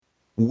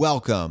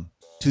Welcome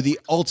to the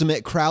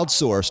ultimate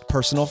crowdsourced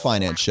personal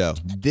finance show.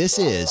 This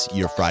is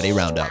your Friday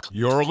Roundup.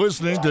 You're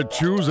listening to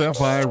Choose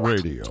FI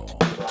Radio.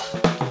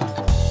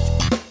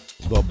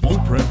 The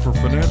blueprint for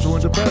financial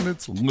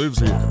independence lives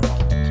here.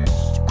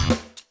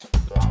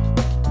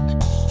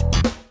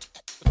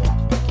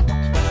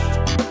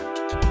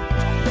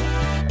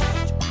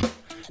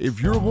 If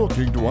you're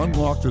looking to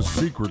unlock the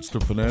secrets to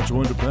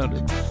financial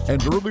independence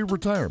and early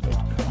retirement,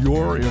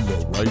 you're in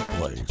the right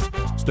place.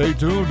 Stay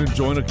tuned and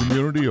join a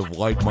community of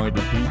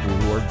like-minded people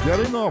who are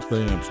getting off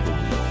the hamster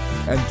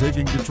wheel and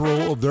taking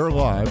control of their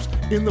lives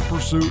in the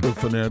pursuit of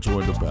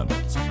financial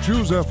independence.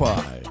 Choose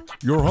FI,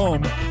 your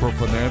home for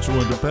financial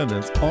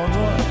independence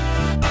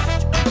online.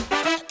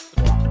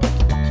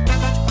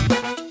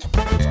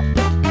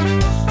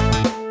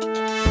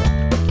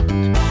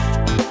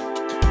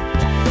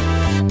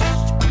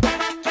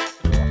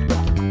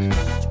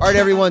 All right,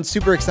 everyone,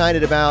 super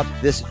excited about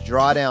this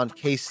drawdown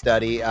case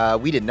study.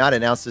 We did not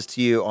announce this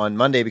to you on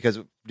Monday because,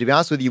 to be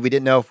honest with you, we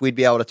didn't know if we'd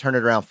be able to turn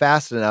it around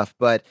fast enough.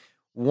 But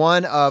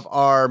one of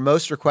our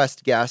most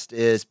requested guests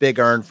is Big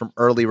Earn from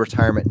Early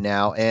Retirement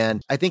Now.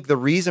 And I think the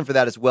reason for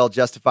that is well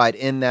justified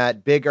in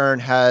that Big Earn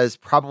has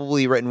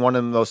probably written one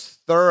of the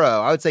most thorough,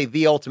 I would say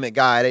the ultimate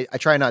guide. I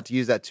try not to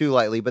use that too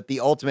lightly, but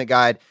the ultimate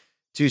guide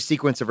to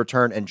sequence of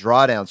return and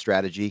drawdown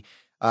strategy.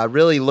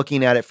 Really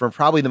looking at it from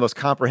probably the most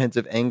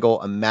comprehensive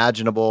angle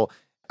imaginable.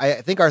 I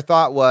think our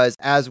thought was,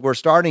 as we're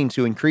starting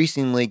to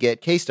increasingly get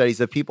case studies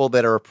of people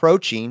that are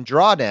approaching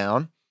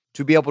drawdown,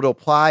 to be able to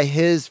apply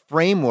his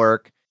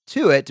framework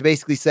to it to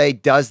basically say,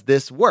 does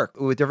this work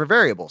with different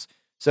variables?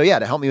 So yeah,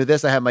 to help me with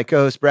this, I have my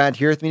co-host Brad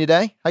here with me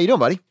today. How you doing,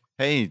 buddy?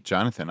 Hey,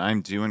 Jonathan,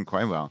 I'm doing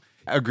quite well.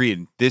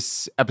 Agreed.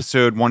 This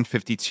episode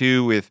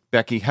 152 with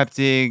Becky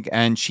Heptig,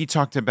 and she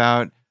talked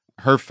about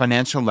her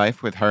financial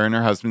life with her and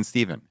her husband,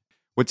 Stephen.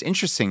 What's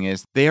interesting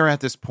is they are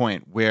at this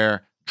point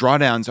where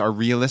drawdowns are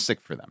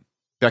realistic for them.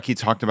 Becky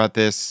talked about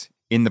this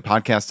in the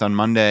podcast on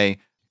Monday.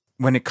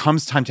 When it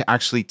comes time to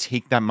actually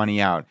take that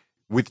money out,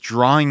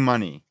 withdrawing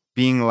money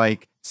being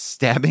like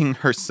stabbing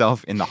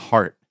herself in the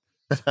heart.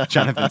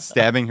 Jonathan,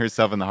 stabbing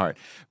herself in the heart.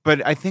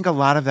 But I think a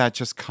lot of that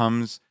just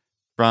comes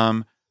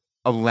from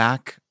a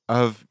lack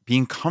of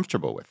being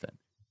comfortable with it.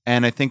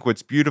 And I think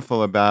what's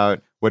beautiful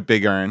about what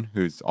Big Earn,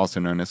 who's also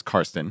known as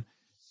Karsten,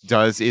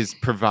 does is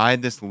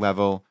provide this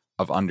level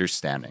of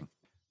understanding.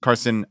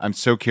 Karsten, I'm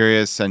so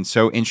curious and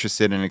so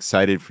interested and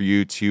excited for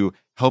you to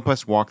help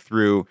us walk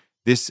through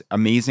this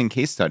amazing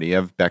case study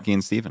of Becky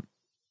and Stephen.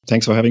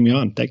 Thanks for having me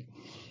on.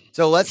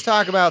 So let's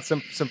talk about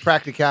some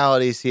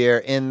practicalities here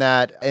in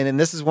that, and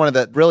this is one of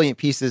the brilliant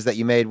pieces that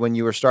you made when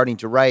you were starting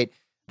to write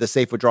the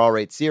Safe Withdrawal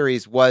Rate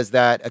series, was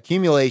that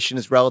accumulation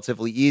is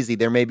relatively easy.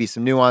 There may be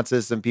some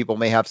nuances. Some people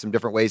may have some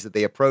different ways that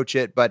they approach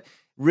it, but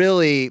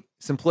really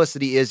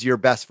simplicity is your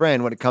best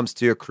friend when it comes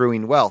to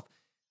accruing wealth.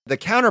 The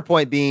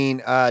counterpoint being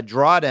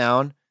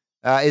drawdown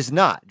is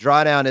not.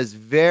 Drawdown is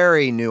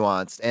very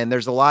nuanced, and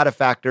there's a lot of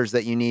factors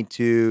that you need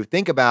to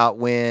think about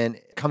when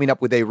coming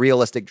up with a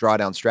realistic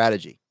drawdown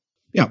strategy.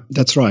 Yeah,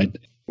 that's right.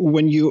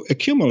 When you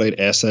accumulate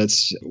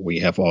assets, we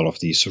have all of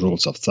these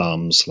rules of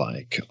thumbs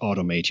like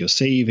automate your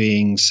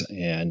savings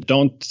and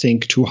don't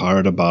think too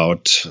hard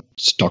about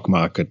stock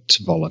market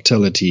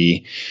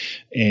volatility.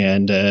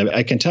 And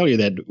I can tell you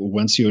that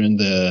once you're in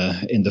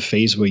the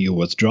phase where you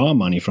withdraw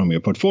money from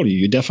your portfolio,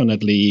 you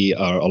definitely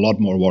are a lot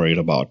more worried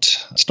about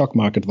stock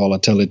market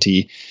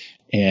volatility.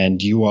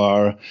 And you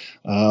are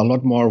a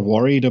lot more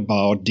worried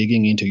about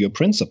digging into your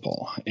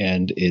principal.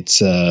 And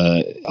it's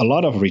a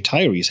lot of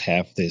retirees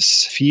have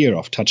this fear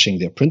of touching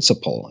their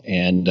principal.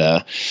 And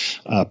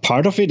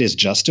part of it is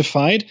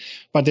justified,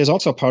 but there's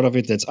also part of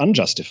it that's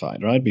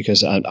unjustified, right?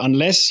 Because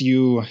unless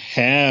you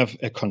have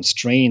a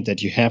constraint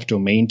that you have to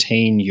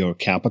maintain your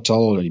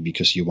capital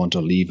because you want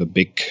to leave a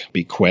big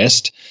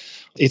bequest,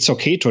 it's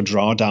okay to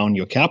draw down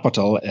your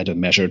capital at a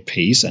measured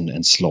pace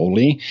and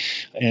slowly.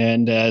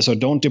 And so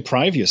don't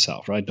deprive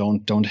yourself, right?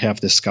 Don't have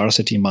the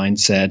scarcity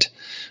mindset.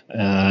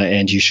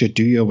 And you should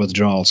do your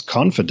withdrawals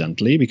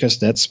confidently because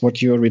that's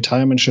what your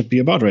retirement should be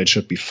about, right? It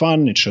should be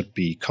fun. It should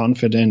be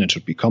confident. It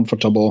should be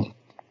comfortable.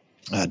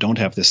 Don't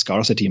have the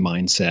scarcity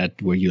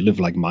mindset where you live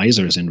like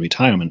misers in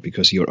retirement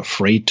because you're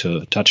afraid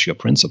to touch your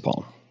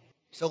principal.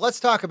 So let's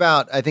talk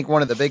about, I think,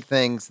 one of the big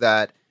things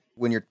that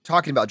when you're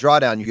talking about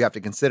drawdown, you have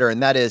to consider,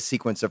 and that is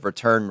sequence of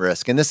return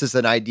risk. And this is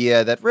an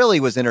idea that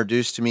really was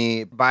introduced to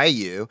me by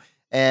you.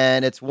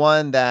 And it's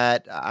one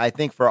that I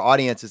think for our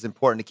audience is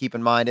important to keep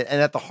in mind.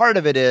 And at the heart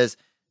of it is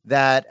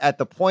that at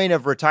the point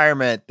of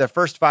retirement, the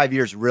first 5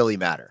 years really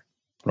matter.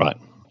 Right.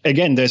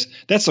 Again,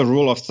 that's a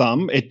rule of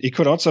thumb. It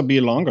could also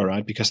be longer,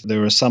 right? Because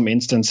there are some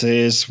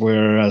instances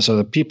where so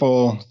the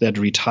people that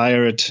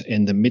retired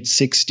in the mid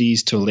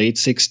 60s to late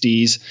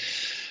 60s,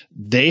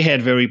 they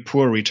had very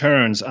poor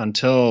returns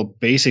until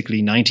basically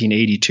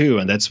 1982,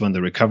 and that's when the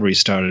recovery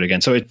started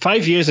again. So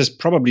 5 years is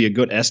probably a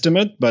good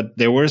estimate, but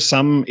there were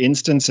some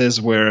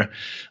instances where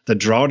the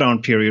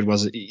drawdown period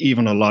was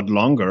even a lot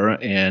longer.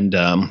 And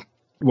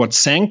what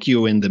sank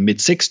you in the mid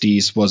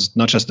 60s was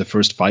not just the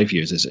first 5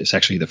 years, it's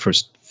actually the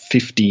first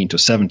 15 to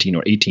 17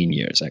 or 18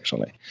 years,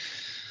 actually.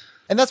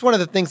 And that's one of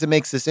the things that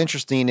makes this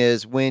interesting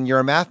is when you're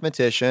a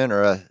mathematician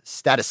or a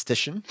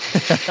statistician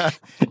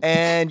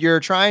and you're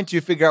trying to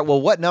figure out, well,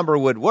 what number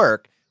would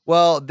work?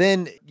 Well,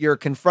 then you're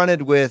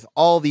confronted with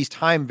all these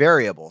time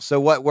variables. So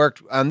what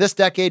worked on this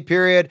decade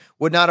period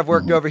would not have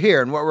worked over here.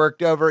 And what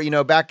worked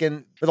over, back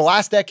in for the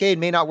last decade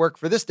may not work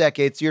for this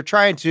decade. So you're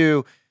trying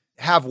to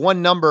have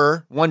one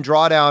number, one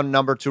drawdown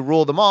number to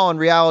rule them all. In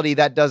reality,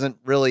 that doesn't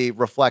really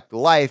reflect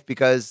life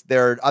because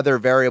there are other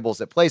variables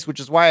at place,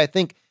 which is why I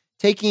think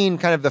taking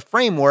kind of the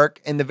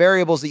framework and the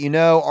variables that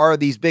are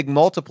these big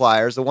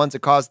multipliers, the ones that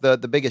cause the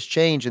biggest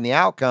change in the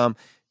outcome,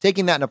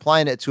 taking that and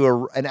applying it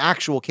to an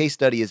actual case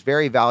study is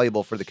very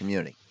valuable for the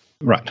community.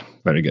 Right.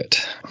 Very good.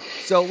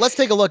 So let's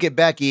take a look at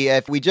Becky.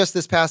 If we just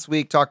this past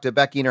week talked to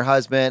Becky and her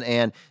husband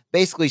and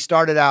basically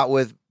started out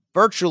with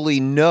virtually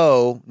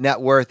no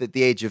net worth at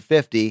the age of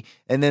 50,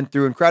 and then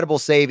through incredible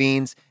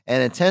savings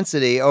and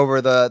intensity over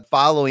the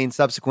following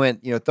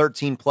subsequent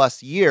 13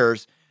 plus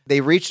years,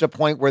 they reached a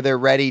point where they're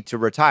ready to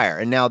retire.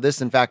 And now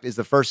this, in fact, is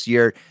the first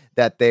year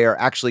that they are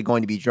actually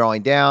going to be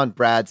drawing down.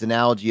 Brad's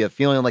analogy of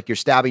feeling like you're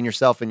stabbing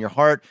yourself in your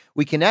heart.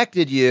 We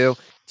connected you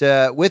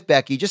with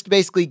Becky just to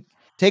basically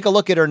take a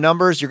look at her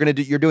numbers.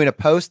 You're doing a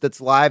post that's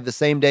live the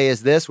same day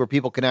as this where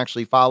people can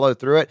actually follow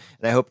through it.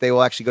 And I hope they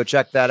will actually go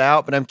check that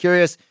out. But I'm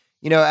curious,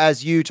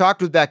 as you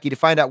talked with Becky to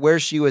find out where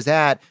she was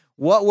at,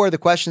 what were the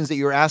questions that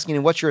you were asking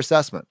and what's your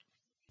assessment?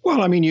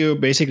 Well, you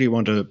basically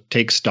want to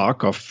take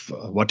stock of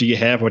what do you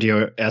have, what are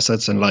your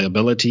assets and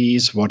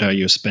liabilities, what are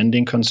your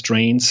spending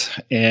constraints.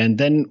 And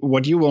then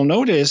what you will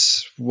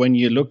notice when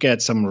you look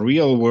at some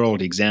real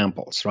world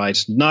examples, right?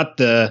 Not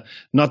the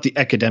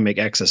academic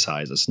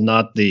exercises,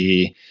 not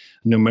the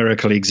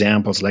numerical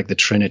examples like the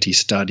Trinity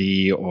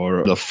study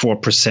or the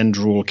 4%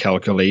 rule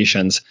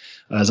calculations.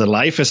 The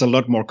life is a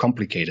lot more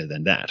complicated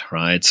than that,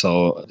 right?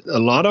 So a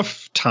lot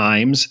of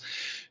times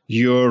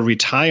your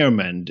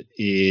retirement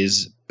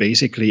is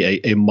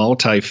basically a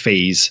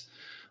multi-phase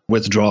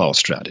withdrawal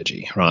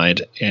strategy, right?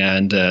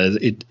 And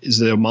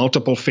there are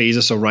multiple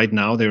phases. So right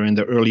now they're in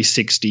the early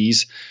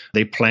 60s.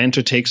 They plan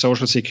to take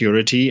Social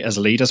Security as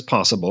late as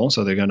possible.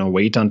 So they're going to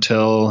wait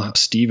until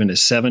Stephen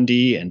is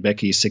 70 and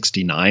Becky is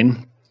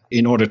 69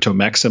 in order to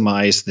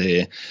maximize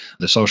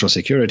the Social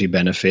Security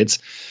benefits.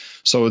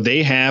 So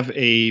they have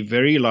a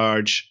very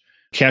large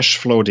cash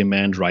flow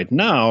demand right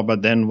now,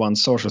 but then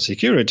once Social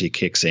Security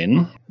kicks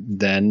in,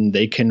 then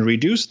they can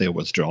reduce their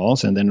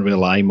withdrawals and then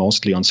rely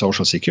mostly on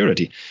Social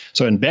Security.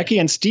 So, and Becky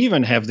and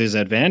Stephen have this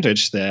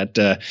advantage that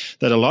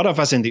a lot of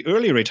us in the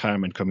early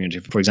retirement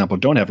community, for example,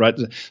 don't have, right?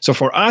 So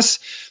for us,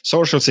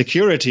 Social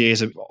Security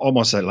is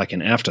almost like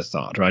an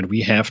afterthought, right?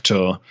 We have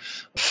to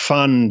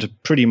fund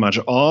pretty much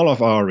all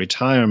of our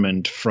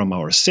retirement from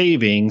our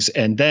savings.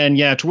 And then,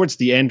 towards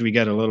the end, we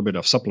get a little bit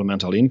of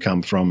supplemental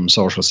income from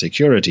Social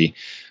Security.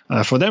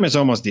 For them, it's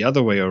almost the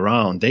other way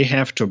around. They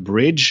have to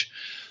bridge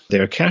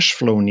their cash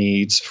flow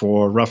needs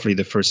for roughly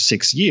the first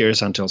 6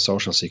 years until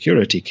Social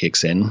Security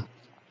kicks in.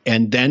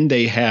 And then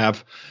they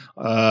have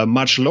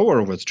much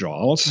lower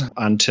withdrawals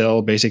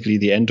until basically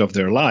the end of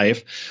their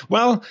life.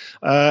 Well,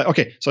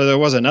 so there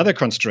was another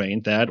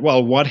constraint that,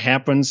 what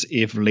happens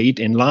if late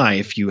in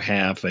life you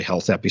have a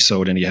health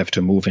episode and you have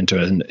to move into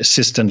an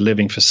assisted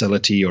living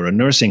facility or a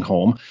nursing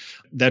home?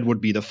 That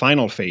would be the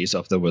final phase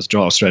of the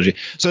withdrawal strategy.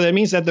 So that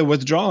means that the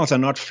withdrawals are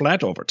not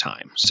flat over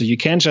time. So you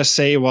can't just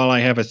say, I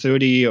have a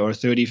 30 or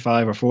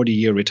 35 or 40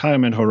 year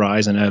retirement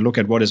horizon. I look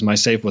at what is my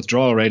safe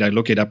withdrawal rate. I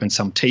look it up in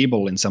some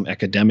table, in some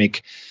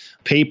academic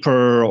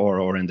paper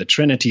or in the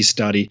Trinity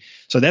study.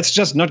 So that's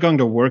just not going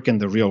to work in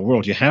the real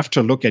world. You have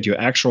to look at your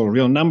actual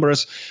real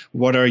numbers.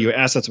 What are your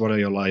assets? What are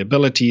your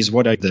liabilities?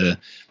 What are the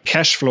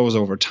cash flows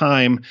over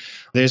time?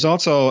 There's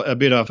also a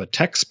bit of a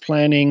tax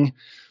planning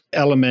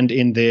element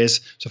in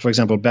this. So, for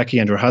example, Becky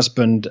and her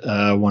husband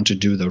want to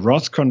do the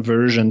Roth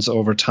conversions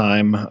over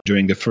time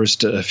during the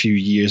first few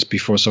years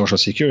before Social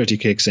Security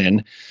kicks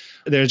in.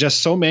 There are just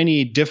so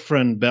many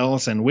different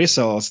bells and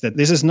whistles that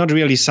this is not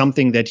really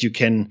something that you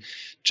can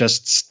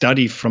just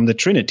study from the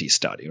Trinity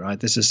study,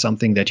 right? This is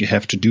something that you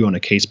have to do on a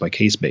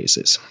case-by-case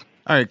basis.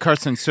 All right,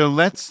 Carson, so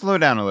let's slow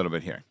down a little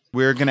bit here.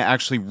 We're going to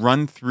actually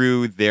run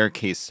through their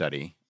case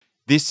study.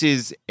 This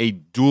is a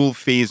dual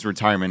phase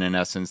retirement in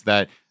essence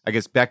that I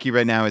guess Becky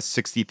right now is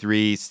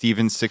 63,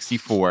 Stephen's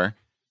 64.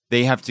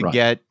 They have to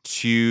get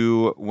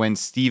to when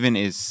Stephen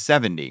is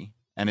 70,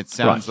 and it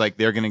sounds like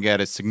they're going to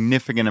get a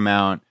significant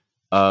amount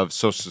of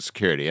Social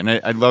Security. And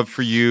I'd love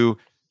for you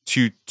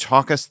to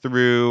talk us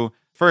through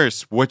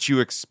first what you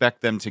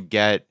expect them to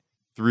get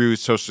through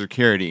Social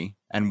Security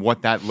and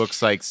what that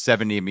looks like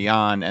 70 and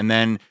beyond. And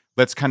then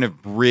let's kind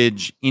of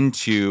bridge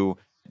into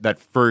that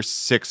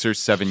first 6 or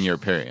 7 year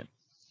period.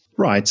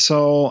 Right.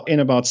 So in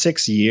about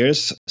 6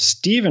 years,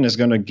 Stephen is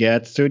going to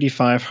get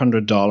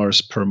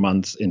 $3,500 per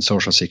month in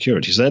Social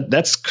Security. So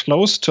that's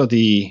close to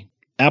the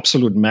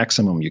absolute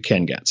maximum you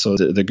can get. So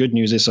the good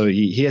news is,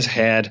 he has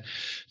had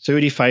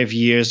 35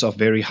 years of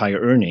very high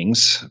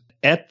earnings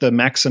at the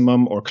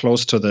maximum or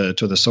close to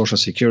the Social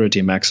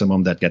Security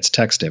maximum that gets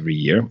taxed every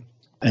year.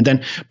 And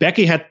then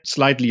Becky had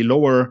slightly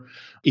lower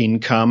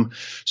income.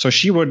 So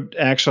she would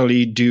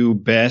actually do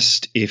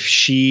best if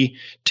she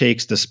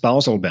takes the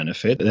spousal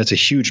benefit. That's a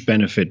huge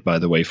benefit, by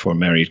the way, for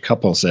married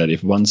couples, that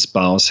if one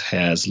spouse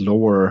has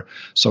lower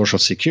Social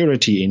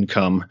Security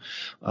income,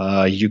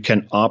 you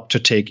can opt to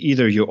take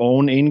either your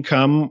own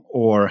income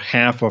or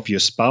half of your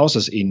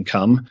spouse's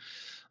income,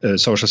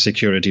 Social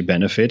Security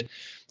benefit.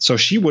 So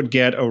she would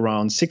get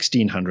around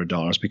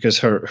 $1,600 because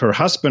her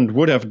husband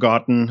would have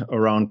gotten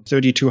around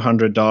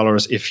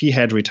 $3,200 if he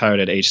had retired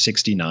at age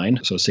 69,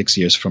 so 6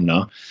 years from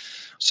now.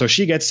 So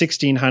she gets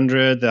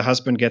 $1,600, the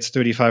husband gets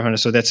 $3,500,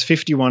 so that's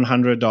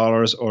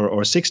 $5,100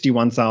 or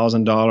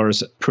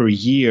 $61,000 per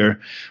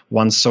year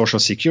once Social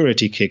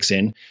Security kicks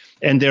in.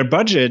 And their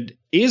budget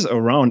is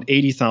around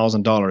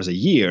 $80,000 a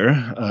year.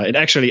 And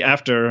actually,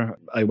 after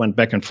I went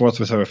back and forth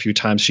with her a few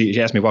times, she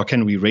asked me, well,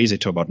 can we raise it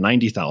to about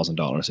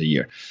 $90,000 a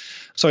year?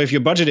 So if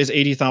your budget is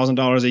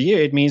 $80,000 a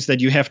year, it means that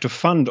you have to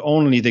fund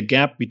only the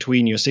gap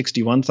between your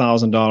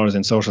 $61,000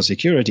 in Social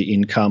Security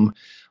income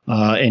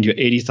and your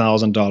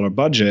 $80,000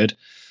 budget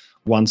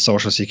once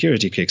Social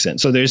Security kicks in.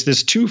 So there's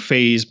this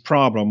two-phase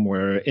problem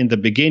where in the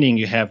beginning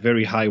you have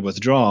very high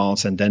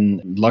withdrawals, and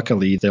then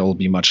luckily they'll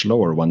be much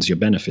lower once your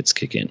benefits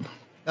kick in.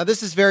 Now,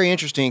 this is very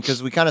interesting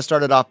because we kind of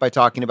started off by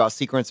talking about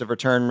sequence of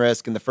return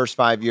risk, and the first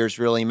 5 years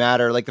really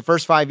matter. Like the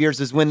first 5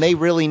 years is when they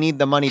really need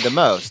the money the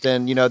most.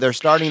 And, they're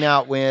starting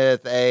out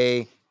with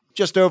a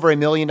just over $1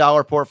 million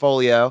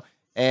portfolio,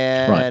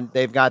 and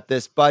they've got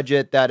this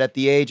budget that at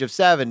the age of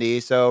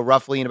 70, so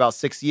roughly in about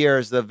 6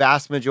 years, the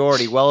vast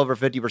majority, well over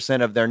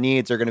 50% of their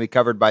needs are going to be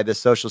covered by this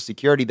Social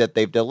Security that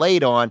they've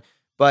delayed on.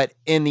 But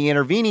in the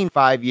intervening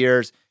 5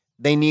 years,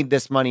 they need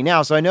this money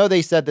now. So I know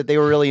they said that they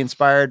were really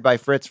inspired by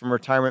Fritz from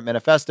Retirement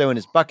Manifesto and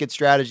his bucket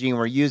strategy, and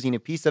we're using a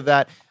piece of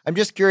that. I'm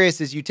just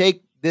curious, as you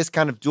take this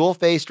kind of dual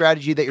phase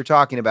strategy that you're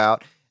talking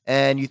about,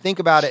 and you think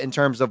about it in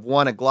terms of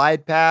one, a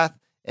glide path,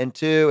 and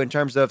two, in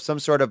terms of some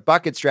sort of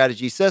bucket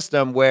strategy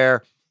system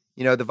where,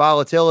 the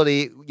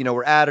volatility,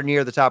 we're at or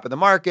near the top of the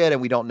market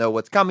and we don't know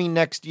what's coming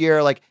next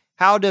year. Like,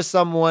 how does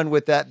someone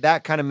with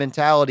that kind of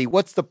mentality,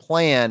 what's the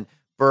plan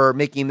for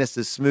making this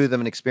as smooth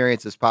of an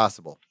experience as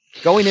possible?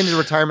 Going into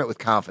retirement with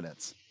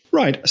confidence.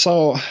 Right.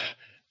 So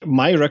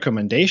my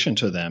recommendation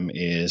to them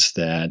is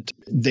that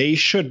they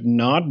should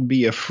not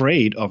be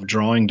afraid of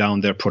drawing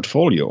down their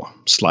portfolio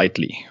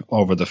slightly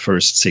over the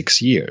first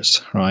 6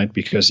 years, right?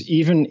 Because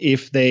even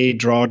if they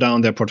draw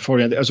down their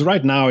portfolio, as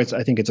right now, I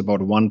think it's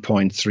about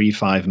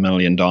 $1.35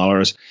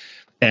 million,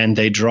 and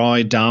they draw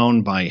it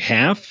down by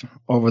half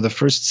over the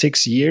first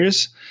 6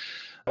 years,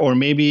 or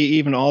maybe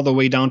even all the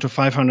way down to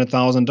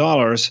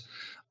 $500,000,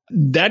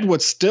 that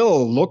would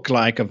still look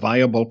like a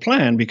viable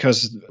plan,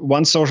 because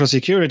once Social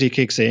Security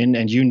kicks in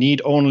and you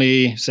need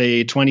only,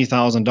 say,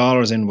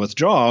 $20,000 in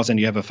withdrawals and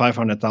you have a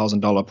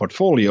 $500,000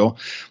 portfolio,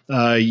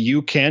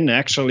 you can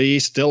actually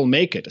still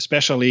make it,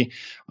 especially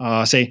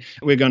say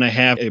we're going to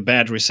have a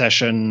bad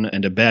recession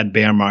and a bad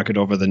bear market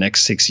over the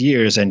next 6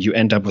 years, and you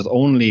end up with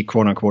only,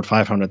 quote unquote,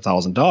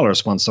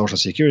 $500,000 once Social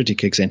Security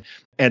kicks in.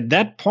 At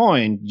that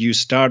point, you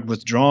start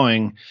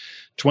withdrawing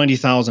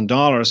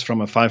 $20,000 from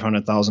a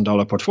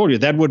 $500,000 portfolio.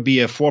 That would be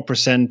a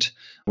 4%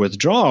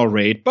 withdrawal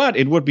rate, but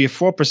it would be a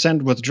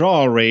 4%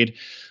 withdrawal rate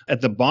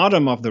at the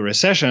bottom of the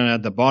recession,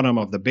 at the bottom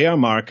of the bear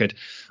market.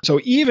 So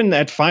even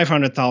at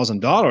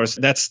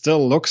 $500,000, that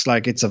still looks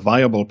like it's a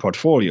viable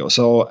portfolio.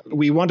 So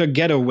we want to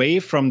get away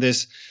from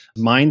this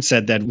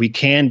mindset that we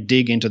can't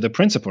dig into the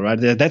principal, right?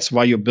 That's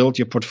why you built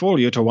your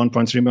portfolio to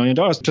 $1.3 million,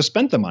 to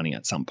spend the money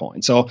at some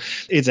point. So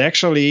it's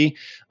actually,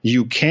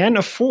 you can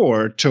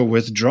afford to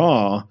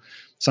withdraw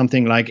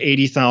something like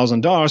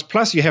 $80,000,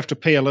 plus you have to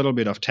pay a little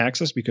bit of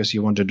taxes because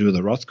you want to do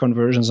the Roth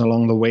conversions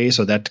along the way.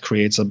 So that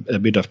creates a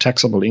bit of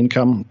taxable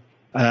income.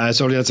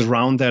 So let's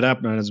round that up.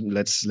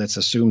 Let's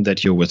assume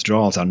that your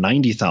withdrawals are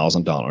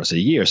 $90,000 a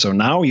year. So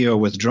now you're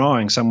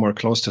withdrawing somewhere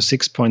close to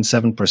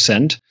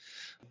 6.7%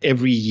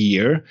 every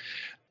year.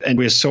 And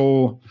we're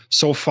so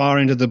far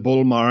into the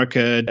bull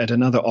market at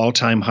another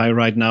all-time high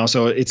right now.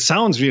 So it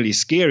sounds really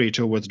scary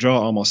to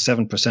withdraw almost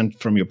 7%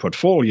 from your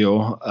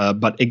portfolio.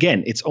 But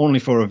again, it's only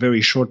for a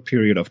very short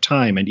period of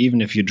time. And even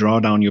if you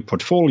draw down your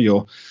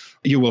portfolio,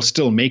 you will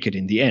still make it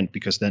in the end,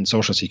 because then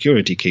Social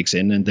Security kicks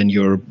in and then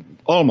you're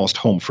almost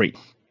home free.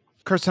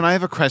 Kirsten, I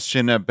have a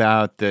question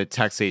about the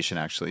taxation,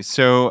 actually.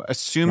 So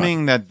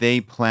assuming that they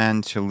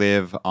plan to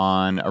live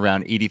on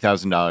around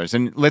 $80,000,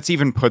 and let's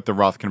even put the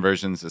Roth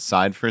conversions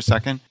aside for a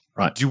second.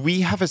 Right. Do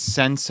we have a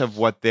sense of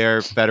what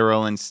their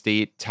federal and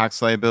state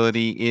tax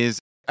liability is?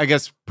 I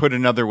guess put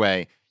another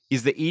way,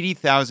 is the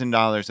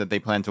 $80,000 that they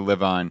plan to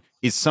live on,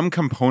 is some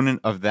component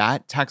of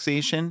that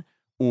taxation,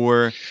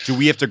 or do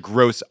we have to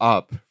gross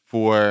up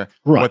for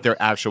what their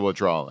actual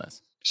withdrawal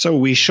is? So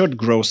we should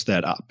gross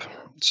that up.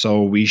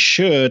 So we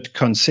should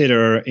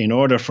consider, in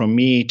order for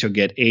me to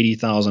get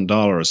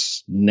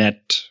 $80,000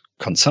 net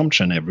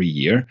consumption every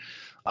year,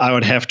 I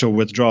would have to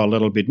withdraw a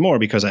little bit more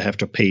because I have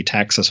to pay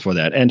taxes for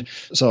that. And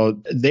so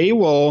they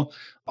will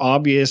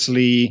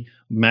obviously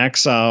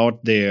max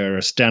out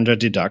their standard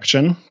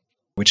deduction.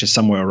 which is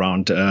somewhere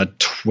around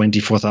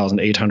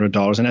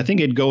 $24,800. And I think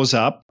it goes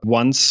up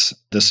once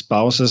the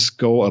spouses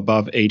go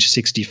above age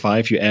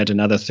 65. You add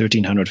another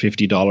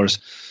 $1,350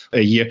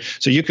 a year.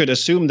 So you could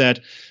assume that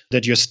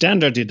your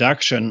standard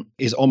deduction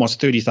is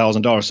almost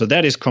 $30,000. So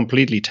that is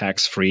completely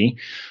tax-free.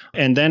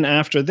 And then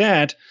after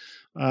that,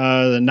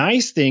 the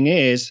nice thing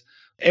is,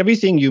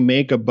 everything you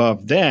make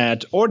above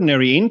that,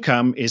 ordinary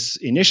income is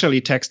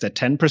initially taxed at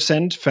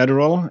 10%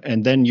 federal,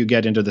 and then you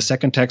get into the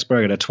second tax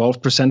bracket at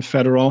 12%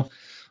 federal.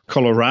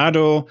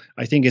 Colorado,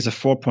 I think, is a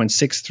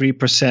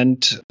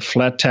 4.63%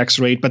 flat tax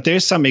rate, but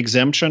there's some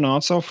exemption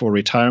also for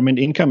retirement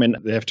income, and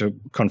they have to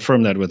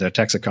confirm that with their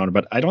tax accountant.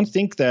 But I don't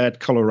think that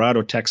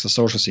Colorado taxes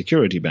Social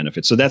Security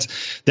benefits. So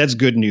that's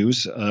good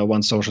news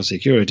once Social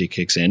Security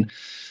kicks in.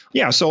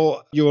 Yeah,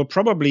 so you will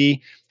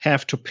probably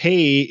have to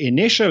pay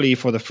initially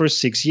for the first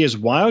 6 years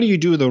while you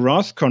do the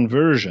Roth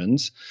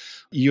conversions.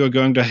 You're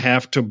going to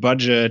have to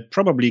budget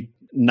probably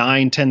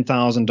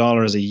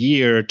 $9,000-$10,000 a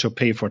year to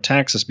pay for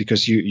taxes,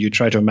 because you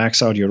try to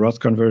max out your Roth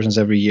conversions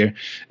every year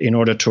in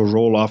order to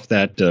roll off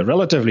that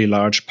relatively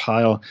large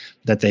pile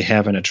that they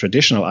have in a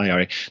traditional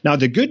IRA. Now,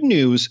 the good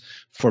news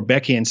for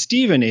Becky and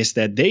Stephen is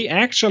that they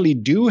actually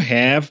do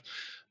have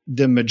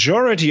the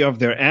majority of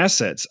their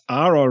assets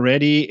are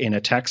already in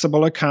a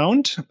taxable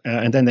account,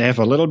 and then they have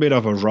a little bit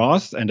of a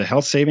Roth and a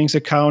health savings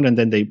account, and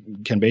then they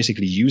can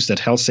basically use that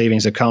health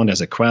savings account as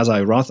a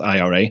quasi-Roth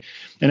IRA.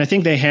 And I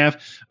think they have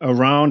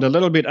around a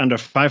little bit under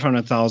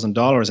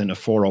 $500,000 in a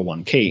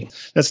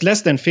 401k. That's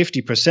less than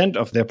 50%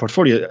 of their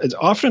portfolio.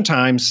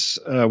 Oftentimes,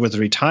 with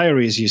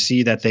retirees, you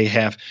see that they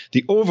have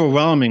the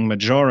overwhelming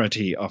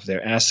majority of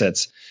their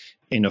assets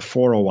in a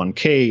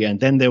 401k,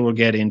 and then they will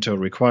get into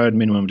required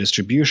minimum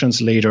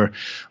distributions later.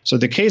 So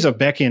the case of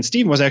Becky and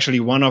Steve was actually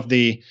one of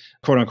the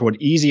quote unquote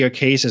easier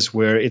cases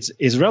where it's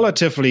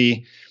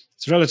relatively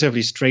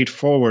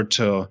straightforward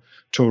to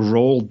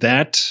roll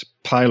that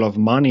pile of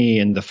money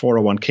in the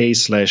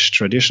 401k /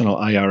 traditional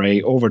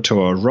IRA over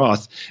to a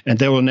Roth, and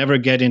they will never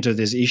get into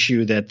this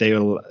issue that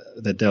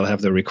they'll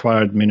have the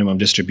required minimum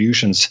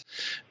distributions.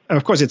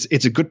 Of course,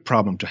 it's a good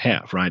problem to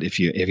have, right? If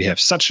you have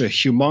such a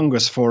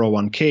humongous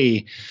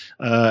 401k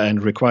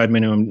and required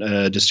minimum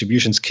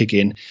distributions kick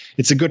in,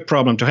 it's a good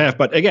problem to have.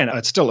 But again,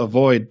 I'd still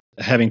avoid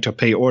having to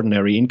pay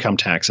ordinary income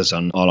taxes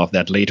on all of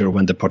that later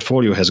when the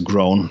portfolio has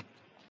grown.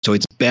 So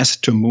it's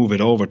best to move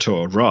it over to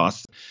a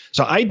Roth.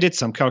 So I did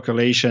some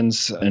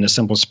calculations in a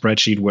simple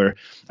spreadsheet where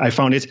I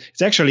found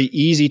it's actually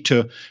easy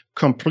to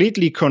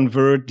completely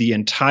convert the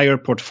entire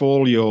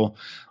portfolio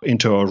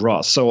into a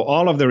Roth. So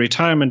all of the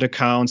retirement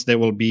accounts, they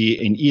will be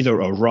in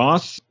either a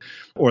Roth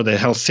or the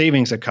health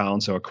savings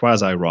accounts or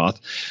quasi-Roth.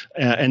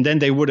 And then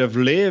they would have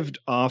lived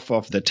off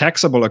of the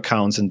taxable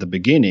accounts in the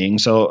beginning.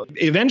 So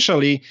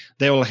eventually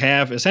they will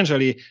have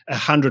essentially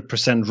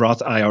 100%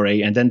 Roth IRA,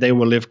 and then they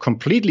will live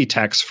completely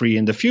tax-free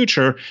in the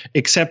future,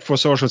 except for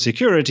Social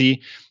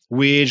Security,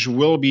 which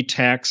will be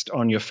taxed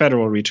on your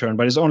federal return,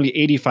 but it's only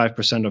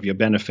 85% of your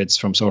benefits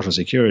from Social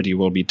Security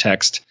will be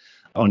taxed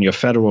on your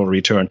federal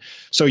return.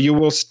 So you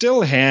will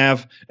still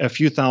have a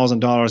few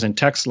 $1,000s in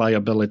tax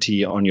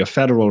liability on your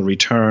federal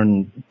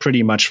return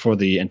pretty much for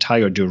the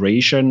entire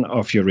duration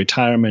of your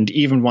retirement,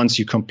 even once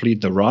you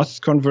complete the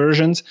Roth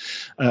conversions,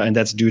 and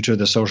that's due to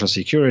the Social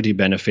Security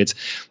benefits.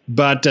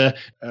 But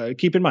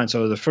keep in mind,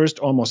 so the first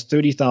almost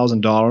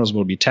 $30,000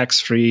 will be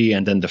tax-free,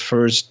 and then the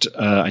first,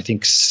 I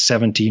think,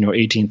 $17,000 or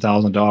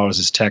 $18,000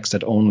 is taxed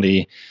at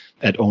only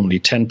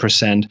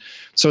 10%.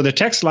 So the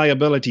tax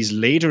liabilities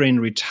later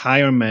in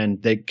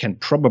retirement, they can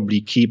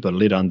probably keep a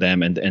lid on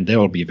them, and they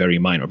will be very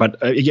minor. But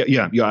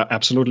yeah, you are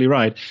absolutely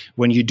right.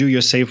 When you do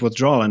your safe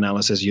withdrawal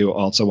analysis, you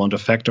also want to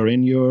factor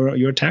in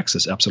your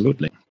taxes.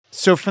 Absolutely.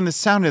 So from the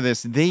sound of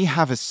this, they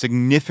have a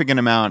significant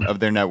amount of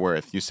their net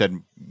worth. You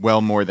said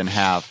well more than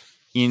half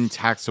in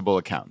taxable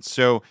accounts.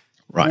 So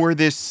for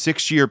this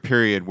 6-year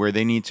period where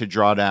they need to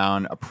draw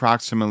down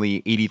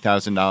approximately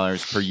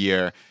 $80,000 per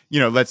year,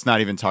 let's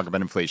not even talk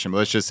about inflation, but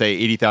let's just say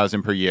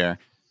 $80,000 per year,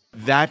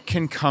 that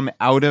can come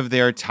out of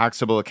their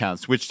taxable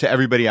accounts, which to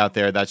everybody out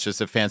there, that's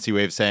just a fancy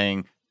way of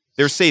saying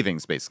their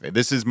savings, basically.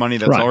 This is money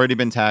that's already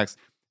been taxed.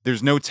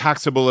 There's no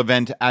taxable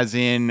event as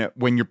in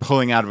when you're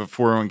pulling out of a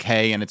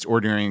 401k and it's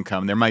ordinary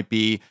income. There might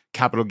be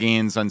capital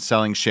gains on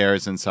selling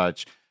shares and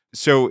such.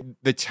 So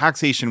the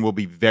taxation will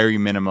be very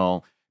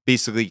minimal,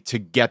 basically to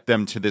get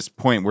them to this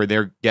point where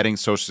they're getting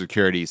Social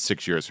Security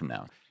 6 years from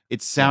now.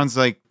 It sounds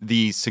like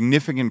the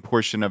significant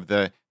portion of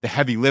the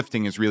heavy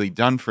lifting is really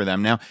done for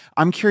them. Now,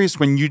 I'm curious,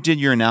 when you did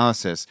your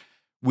analysis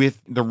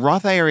with the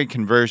Roth IRA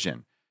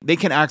conversion, they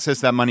can access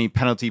that money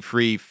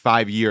penalty-free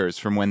 5 years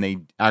from when they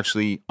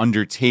actually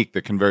undertake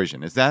the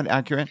conversion. Is that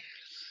accurate?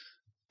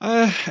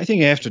 I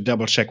think I have to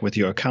double check with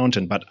your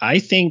accountant, but I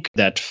think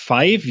that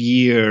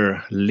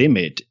 5-year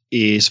limit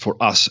is for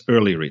us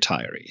early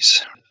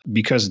retirees,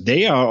 because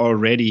they are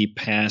already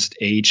past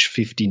age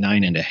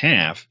 59 and a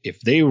half.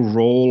 If they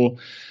roll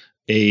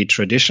a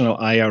traditional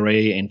IRA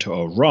into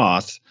a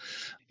Roth,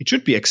 it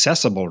should be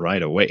accessible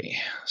right away.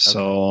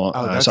 So,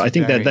 so I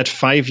think very... that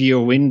 5-year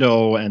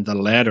window and the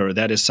ladder,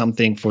 that is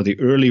something for the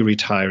early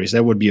retirees.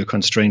 That would be a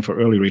constraint for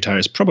early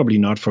retirees, probably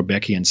not for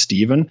Becky and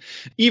Stephen.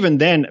 Even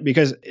then,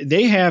 because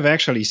they have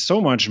actually so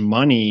much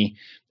money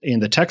in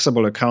the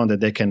taxable account that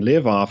they can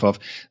live off of,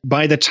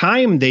 by the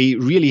time they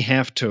really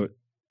have to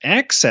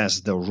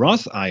access the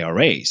Roth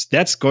IRAs,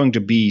 that's going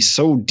to be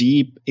so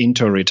deep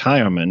into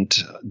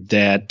retirement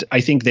that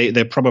I think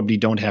they probably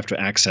don't have to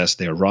access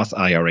their Roth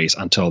IRAs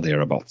until they're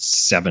about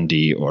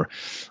 70 or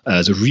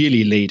so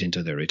really late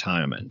into their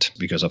retirement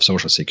because of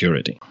Social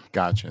Security.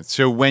 Gotcha.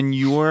 So when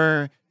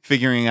you're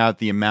figuring out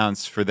the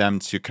amounts for them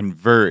to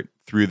convert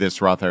through this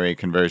Roth IRA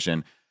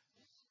conversion,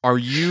 are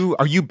you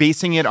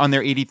basing it on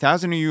their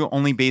 80,000, or are you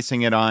only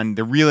basing it on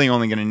they're really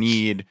only going to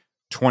need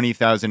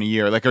 20,000 a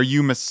year? Like, are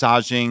you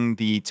massaging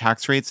the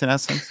tax rates in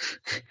essence?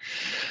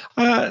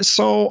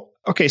 So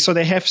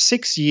they have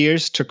 6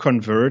 years to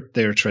convert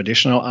their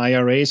traditional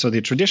IRA. So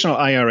the traditional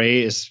IRA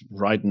is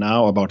right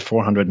now about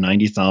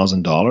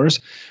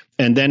 $490,000.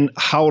 And then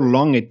how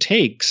long it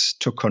takes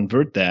to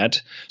convert that.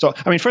 So,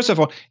 I mean, first of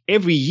all,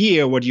 every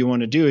year, what you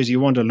want to do is you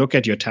want to look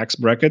at your tax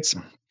brackets,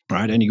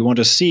 right? And you want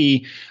to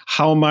see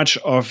how much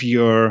of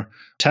your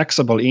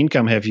taxable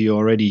income have you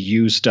already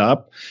used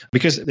up,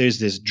 because there's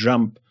this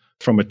jump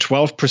from a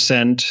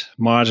 12%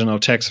 marginal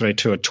tax rate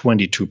to a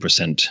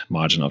 22%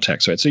 marginal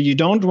tax rate. So you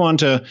don't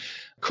want to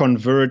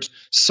convert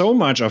so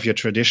much of your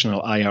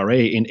traditional IRA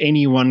in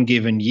any one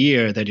given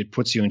year that it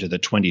puts you into the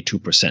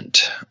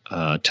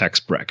 22% tax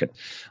bracket.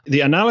 The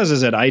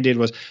analysis that I did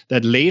was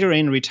that later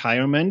in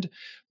retirement,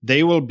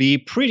 they will be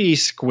pretty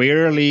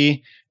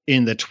squarely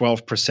in the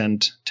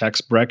 12%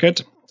 tax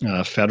bracket,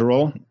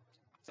 federal.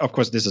 Of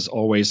course, this is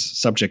always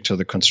subject to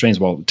the constraints.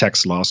 Well,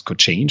 tax laws could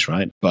change,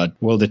 right? But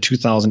will the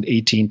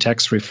 2018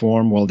 tax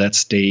reform, will that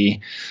stay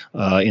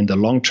in the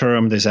long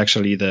term? There's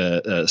actually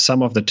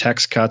some of the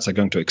tax cuts are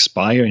going to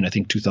expire in, I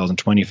think,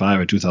 2025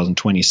 or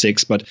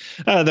 2026. But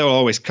they'll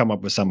always come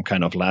up with some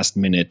kind of last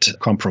minute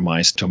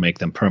compromise to make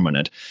them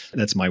permanent.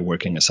 That's my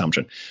working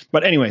assumption.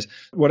 But anyways,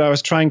 what I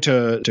was trying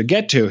to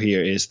get to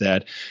here is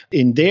that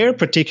in their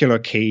particular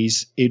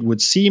case, it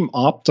would seem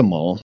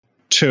optimal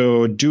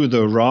to do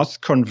the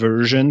Roth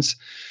conversions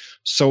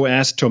so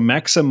as to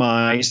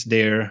maximize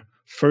their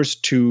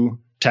first two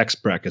tax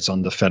brackets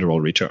on the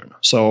federal return.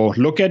 So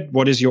look at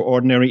what is your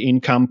ordinary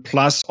income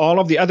plus all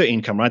of the other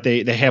income, right?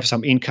 They have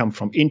some income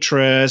from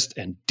interest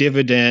and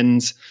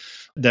dividends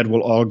that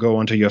will all go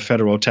onto your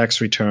federal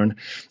tax return.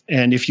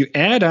 And if you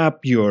add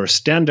up your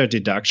standard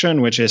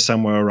deduction, which is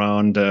somewhere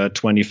around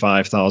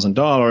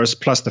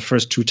 $25,000, plus the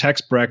first two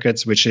tax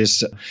brackets, which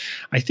is,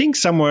 I think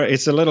somewhere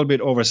it's a little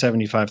bit over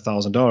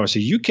 $75,000. So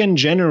you can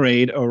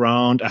generate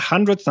around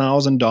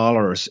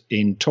 $100,000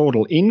 in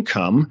total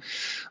income,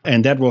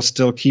 and that will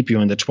still keep you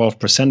in the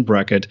 12%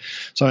 bracket.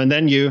 So, and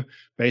then you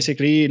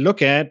basically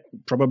look at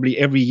probably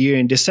every year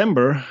in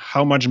December,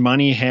 how much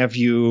money have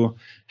you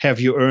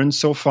earned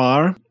so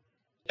far?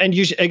 And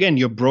again,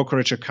 your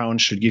brokerage account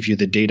should give you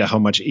the data. How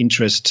much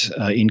interest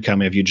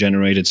income have you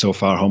generated so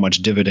far? How much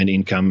dividend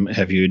income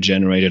have you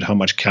generated? How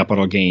much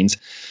capital gains?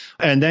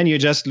 And then you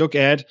just look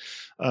at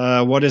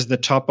what is the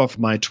top of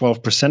my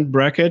 12%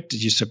 bracket.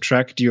 You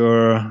subtract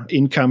your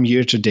income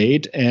year to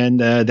date,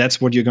 and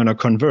that's what you're going to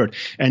convert.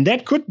 And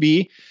that could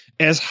be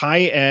as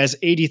high as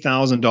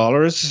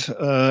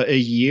 $80,000 a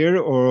year,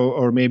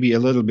 or maybe a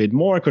little bit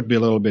more. It could be a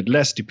little bit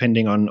less,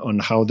 depending on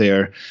how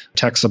their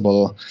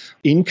taxable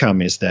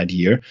income is that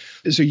year.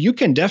 So you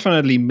can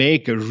definitely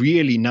make a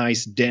really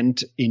nice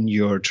dent in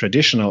your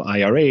traditional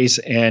IRAs.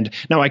 And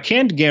now I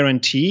can't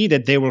guarantee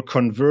that they will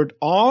convert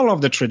all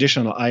of the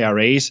traditional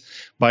IRAs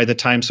by the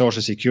time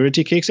Social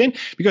Security kicks in.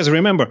 Because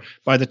remember,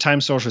 by the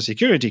time Social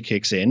Security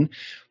kicks in,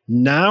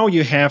 now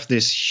you have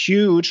this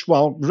huge,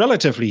 well,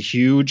 relatively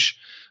huge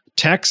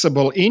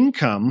taxable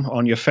income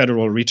on your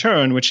federal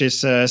return, which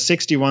is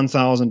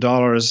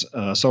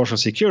 $61,000 Social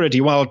Security.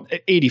 Well,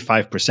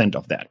 85%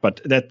 of that, but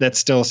that's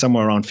still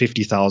somewhere around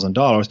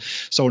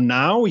 $50,000. So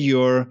now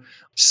your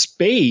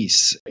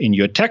space in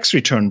your tax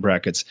return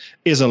brackets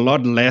is a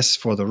lot less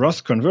for the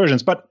Roth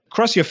conversions. But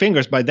cross your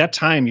fingers, by that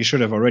time you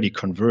should have already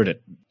converted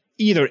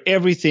either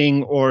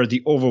everything or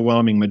the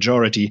overwhelming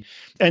majority.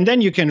 And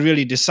then you can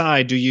really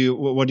decide,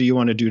 what do you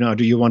want to do now?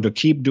 Do you want to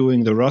keep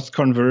doing the Roth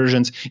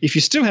conversions? If you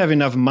still have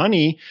enough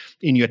money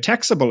in your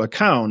taxable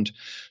account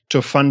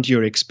to fund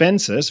your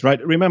expenses,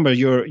 right? Remember,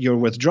 your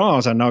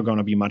withdrawals are now going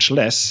to be much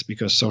less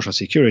because Social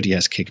Security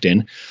has kicked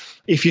in.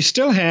 If you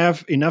still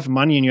have enough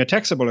money in your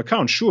taxable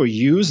account, sure,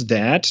 use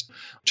that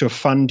to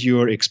fund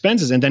your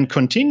expenses and then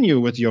continue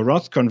with your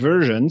Roth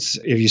conversions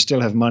if you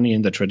still have money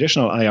in the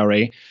traditional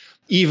IRA,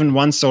 even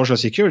once Social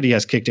Security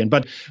has kicked in.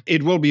 But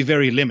it will be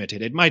very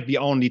limited. It might be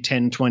only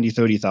 $10,000,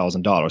 $20,000,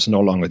 $30,000,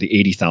 no longer the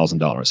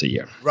 $80,000 a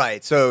year.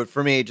 Right. So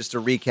for me, just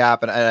to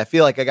recap, and I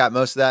feel like I got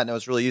most of that and it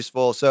was really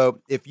useful.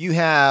 So if you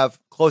have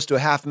close to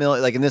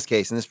 $500,000, like in this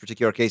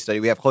particular case study,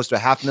 we have close to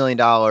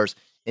 $500,000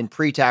 in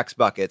pre-tax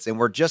buckets, and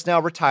we're just now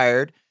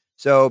retired.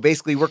 So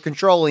basically, we're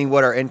controlling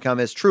what our income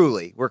is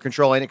truly. We're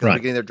controlling it because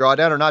we can either draw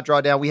down or not draw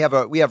down. We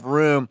have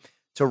room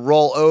to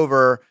roll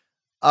over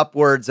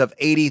upwards of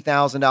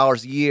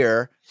 $80,000 a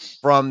year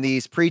from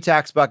these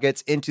pre-tax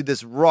buckets into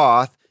this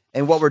Roth.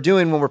 And what we're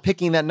doing when we're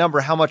picking that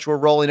number, how much we're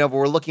rolling over,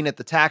 we're looking at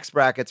the tax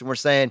brackets and we're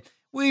saying,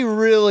 we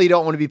really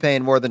don't want to be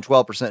paying more than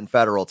 12% in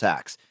federal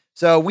tax.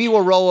 So we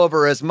will roll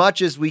over as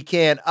much as we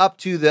can up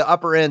to the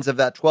upper ends of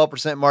that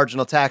 12%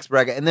 marginal tax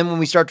bracket. And then when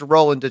we start to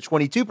roll into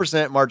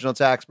 22% marginal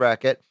tax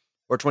bracket,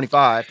 or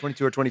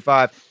 22 or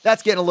 25,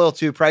 that's getting a little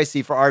too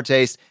pricey for our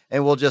taste,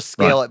 and we'll just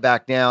scale it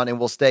back down and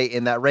we'll stay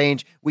in that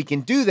range. We can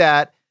do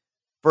that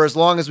for as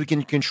long as we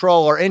can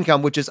control our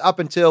income, which is up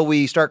until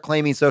we start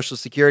claiming Social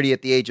Security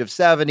at the age of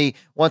 70.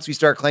 Once we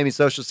start claiming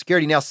Social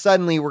Security, now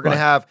suddenly we're going to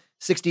have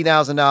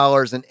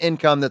 $60,000 in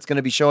income that's going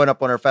to be showing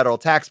up on our federal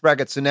tax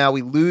bracket. So now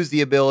we lose the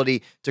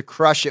ability to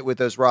crush it with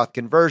those Roth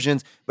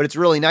conversions. But it's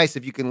really nice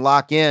if you can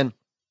lock in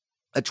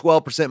a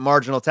 12%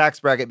 marginal tax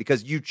bracket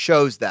because you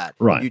chose that.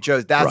 Right. You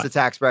chose that's the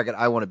tax bracket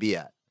I want to be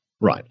at.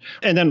 Right.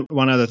 And then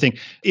one other thing,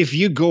 if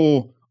you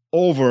go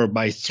over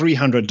by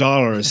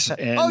 $300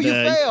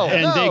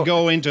 and, they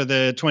go into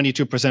the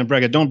 22%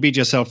 bracket, don't beat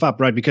yourself up,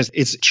 right? Because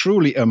it's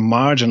truly a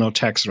marginal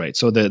tax rate.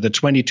 So the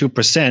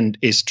 22%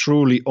 is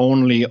truly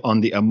only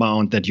on the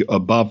amount that you're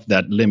above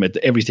that limit.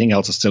 Everything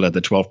else is still at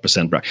the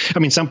 12% bracket. I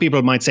mean, some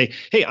people might say,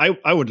 hey,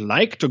 I would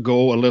like to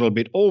go a little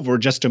bit over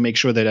just to make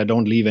sure that I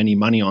don't leave any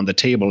money on the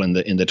table in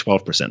the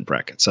 12%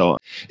 bracket. So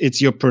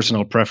it's your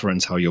personal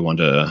preference how you want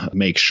to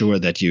make sure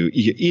that you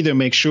either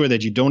make sure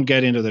that you don't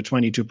get into the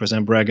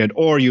 22% bracket,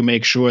 or you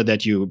make sure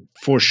that you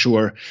for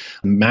sure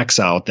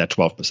max out that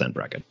 12%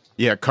 bracket.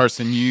 Yeah,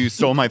 Carson, you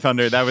stole my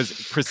thunder. That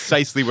was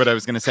precisely what I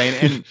was going to say.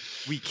 And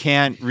we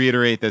can't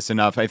reiterate this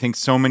enough. I think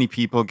so many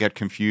people get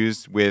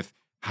confused with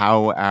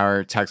how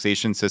our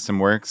taxation system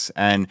works.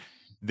 And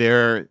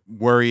they're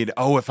worried,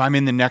 oh, if I'm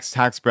in the next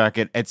tax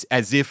bracket, it's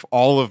as if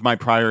all of my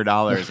prior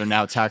dollars are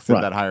now taxed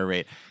at that higher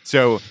rate.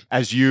 So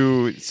as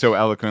you so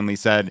eloquently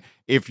said,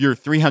 if you're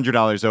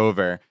 $300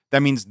 over,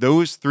 that means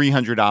those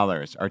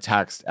 $300 are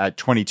taxed at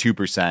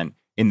 22%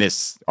 in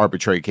this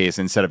arbitrary case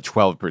instead of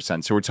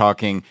 12%. So we're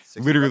talking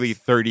literally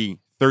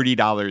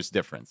 $30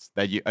 difference,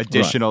 that you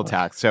additional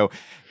tax. So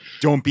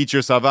don't beat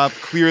yourself up.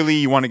 Clearly,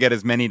 you want to get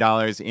as many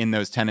dollars in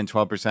those 10 and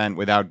 12%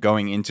 without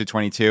going into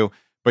 22,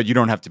 but you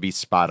don't have to be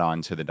spot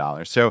on to the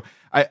dollar. So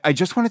I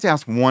just wanted to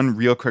ask one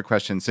real quick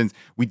question, since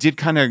we did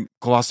kind of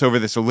gloss over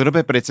this a little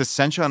bit, but it's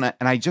essential, and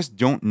I just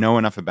don't know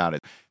enough about it.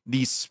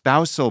 These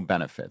spousal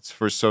benefits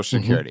for Social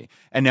Security.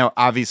 And now,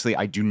 obviously,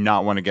 I do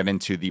not want to get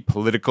into the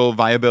political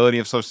viability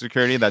of Social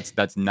Security.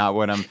 That's not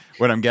what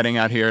I'm getting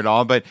at here at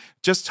all. But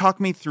just talk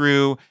me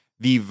through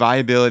the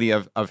viability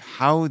of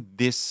how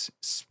this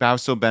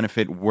spousal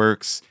benefit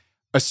works,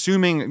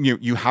 assuming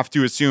you have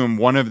to assume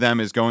one of them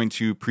is going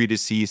to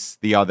predecease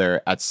the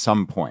other at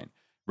some point,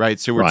 right?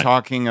 So we're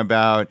talking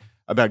about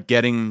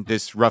getting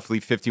this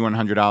roughly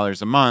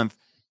 $5,100 a month,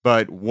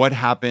 but what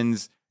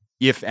happens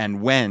if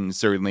and when,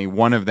 certainly,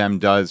 one of them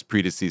does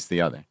predecease the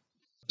other?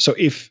 So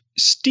if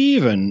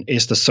Stephen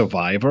is the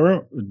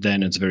survivor,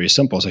 then it's very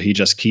simple. So he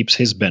just keeps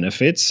his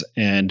benefits,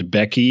 and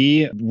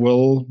Becky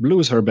will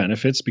lose her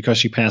benefits because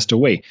she passed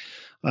away.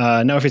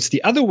 Now, if it's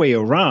the other way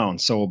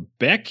around, so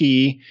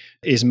Becky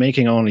is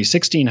making only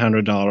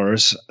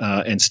 $1,600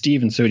 and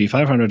Stephen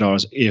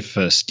 $3,500.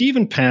 If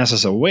Stephen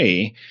passes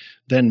away,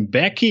 then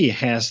Becky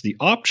has the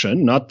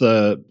option,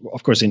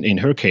 of course, in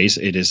her case,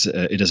 it is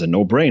a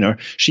no-brainer.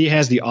 She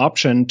has the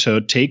option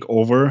to take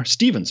over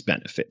Stephen's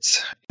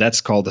benefits. That's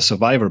called the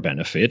survivor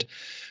benefit.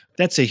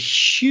 That's a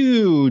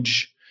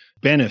huge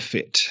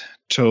benefit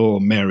to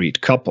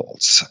married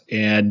couples.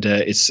 And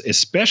it's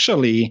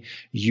especially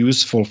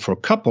useful for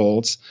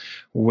couples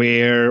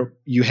where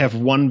you have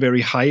one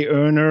very high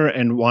earner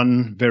and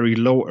one very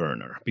low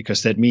earner,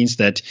 because that means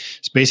that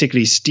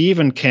basically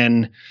Stephen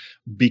can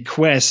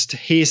bequest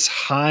his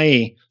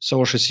high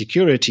Social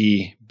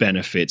Security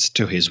benefits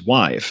to his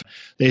wife.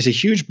 There's a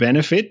huge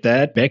benefit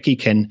that Becky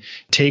can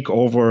take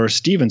over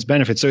Stephen's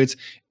benefits. So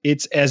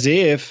it's as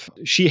if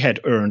she had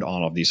earned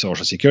all of these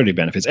Social Security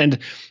benefits. And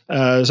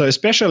so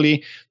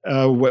especially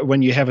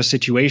when you have a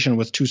situation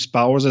with two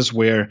spouses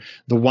where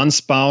the one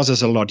spouse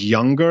is a lot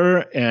younger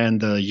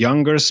and the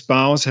younger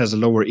spouse has a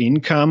lower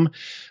income,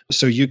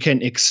 so you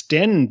can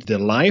extend the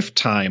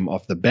lifetime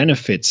of the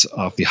benefits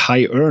of the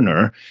high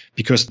earner,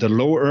 because the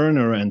low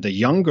earner and the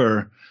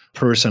younger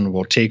person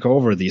will take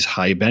over these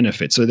high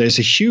benefits. So there's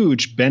a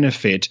huge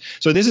benefit.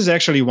 So this is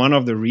actually one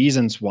of the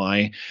reasons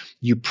why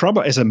you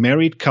probably, as a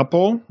married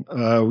couple,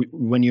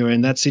 when you're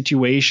in that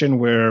situation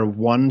where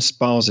one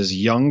spouse is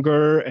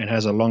younger and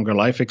has a longer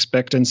life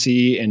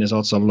expectancy and is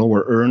also a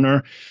lower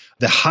earner,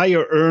 the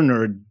higher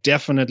earner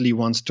definitely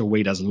wants to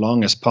wait as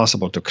long as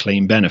possible to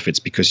claim benefits,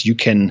 because you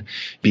can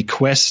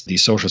bequest the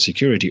Social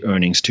Security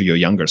earnings to your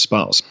younger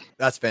spouse.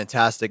 That's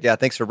fantastic. Yeah,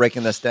 thanks for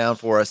breaking this down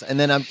for us. And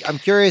then I'm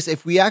curious,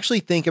 if we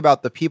actually think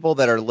about the people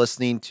that are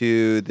listening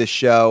to this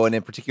show, and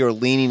in particular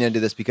leaning into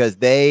this because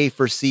they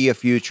foresee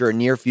a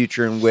near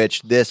future in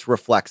which this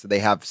reflects that they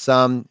have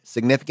some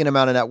significant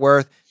amount of net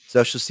worth,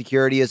 Social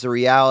Security is a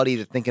reality.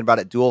 They're thinking about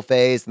it dual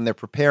phase, and they're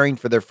preparing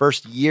for their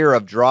first year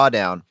of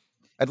drawdown.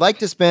 I'd like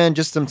to spend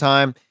just some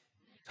time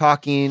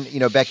talking,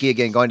 Becky,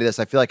 again, going to this,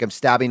 I feel like I'm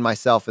stabbing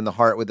myself in the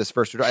heart with this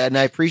first, and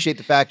I appreciate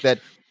the fact that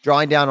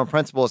drawing down on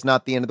principal is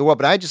not the end of the world,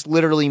 but I just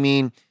literally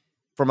mean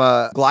from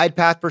a glide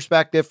path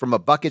perspective, from a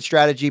bucket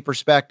strategy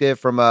perspective,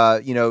 from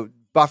a,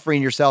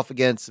 buffering yourself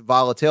against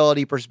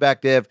volatility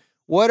perspective.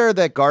 What are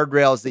the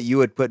guardrails that you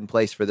would put in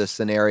place for this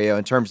scenario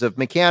in terms of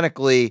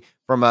mechanically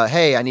from a,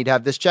 hey, I need to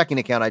have this checking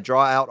account, I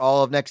draw out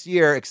all of next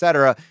year, et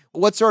cetera.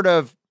 What sort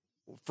of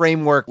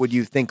framework would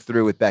you think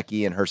through with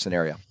Becky and her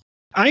scenario?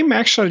 I'm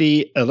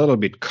actually a little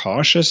bit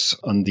cautious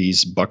on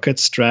these bucket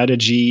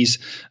strategies.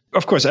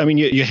 Of course, I mean,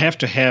 you have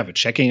to have a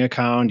checking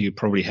account. You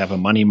probably have a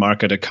money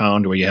market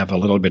account where you have a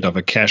little bit of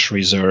a cash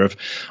reserve.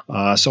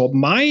 So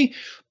my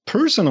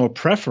personal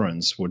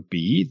preference would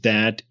be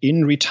that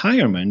in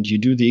retirement, you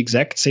do the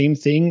exact same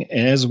thing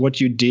as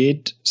what you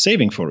did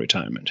saving for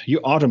retirement. You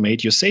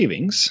automate your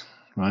savings.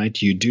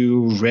 Right? You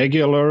do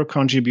regular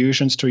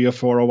contributions to your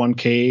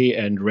 401k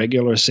and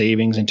regular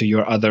savings into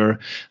your other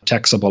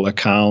taxable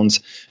accounts.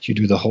 You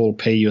do the whole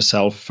pay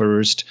yourself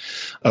first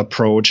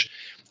approach.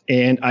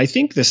 And I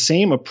think the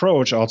same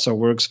approach also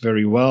works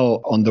very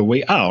well on the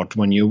way out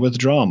when you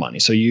withdraw money.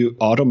 So you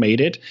automate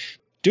it.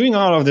 Doing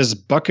all of this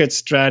bucket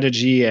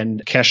strategy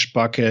and cash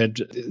bucket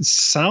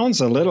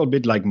sounds a little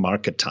bit like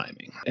market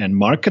timing. And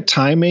market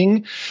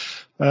timing,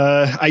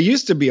 I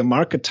used to be a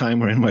market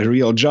timer in my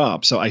real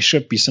job, so I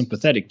should be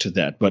sympathetic to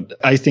that. But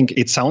I think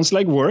it sounds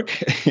like work.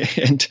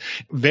 And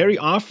very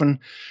often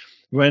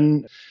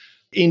when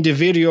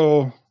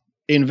individual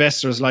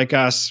investors like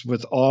us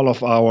with all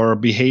of our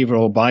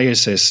behavioral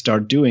biases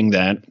start doing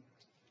that,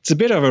 it's a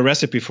bit of a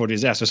recipe for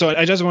disaster. So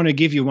I just want to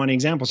give you one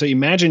example. So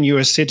imagine you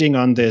are sitting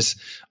on this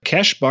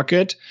cash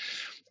bucket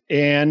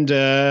and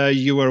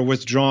you are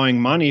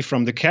withdrawing money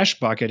from the cash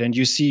bucket and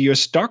you see your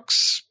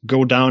stocks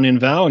go down in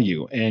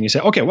value. And you say,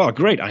 okay, well,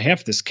 great. I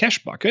have this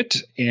cash bucket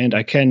and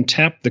I can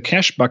tap the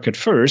cash bucket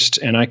first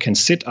and I can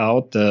sit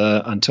out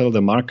until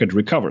the market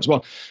recovers.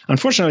 Well,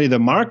 unfortunately, the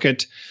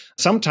market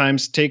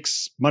sometimes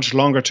takes much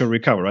longer to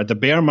recover, right? The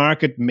bear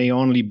market may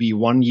only be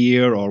 1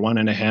 year or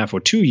 1.5 or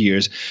 2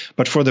 years,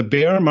 but for the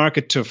bear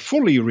market to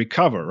fully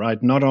recover,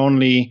 right? Not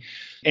only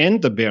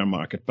end the bear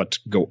market, but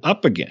go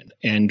up again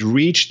and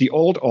reach the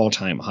old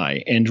all-time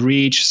high and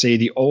reach, say,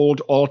 the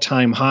old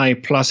all-time high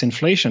plus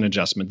inflation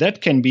adjustment.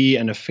 That can be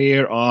an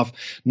affair of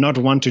not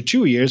 1 to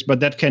 2 years, but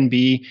that can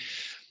be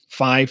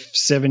 5,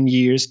 7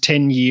 years,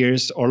 10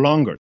 years or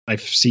longer.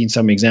 I've seen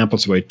some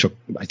examples where it took,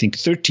 I think,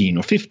 13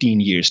 or 15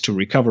 years to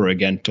recover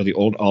again to the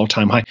old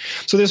all-time high.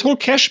 So this whole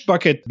cash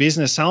bucket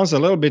business sounds a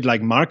little bit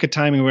like market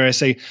timing, where I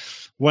say,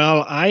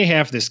 well, I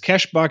have this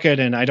cash bucket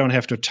and I don't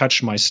have to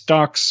touch my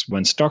stocks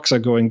when stocks are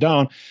going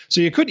down.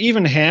 So you could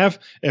even have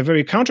a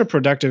very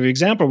counterproductive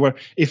example where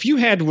if you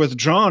had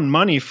withdrawn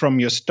money from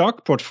your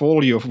stock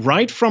portfolio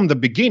right from the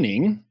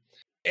beginning,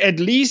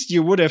 at least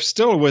you would have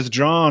still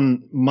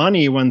withdrawn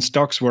money when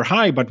stocks were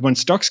high. But when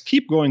stocks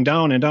keep going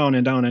down and down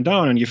and down and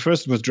down, and you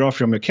first withdraw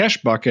from your cash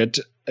bucket,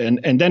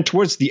 and then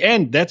towards the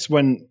end, that's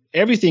when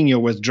everything you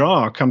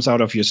withdraw comes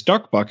out of your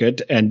stock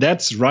bucket, and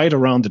that's right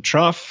around the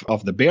trough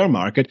of the bear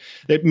market.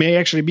 It may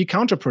actually be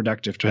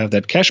counterproductive to have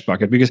that cash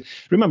bucket, because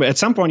remember, at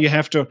some point you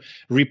have to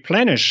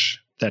replenish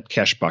that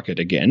cash bucket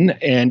again.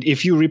 And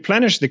if you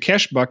replenish the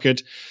cash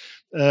bucket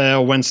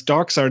when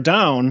stocks are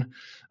down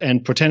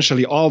and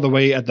potentially all the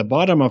way at the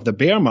bottom of the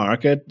bear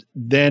market,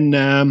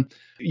 then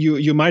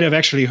you might have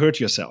actually hurt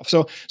yourself.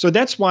 So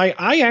that's why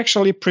I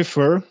actually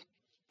prefer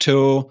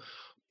to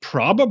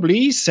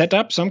probably set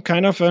up some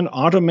kind of an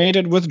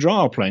automated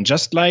withdrawal plan.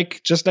 Just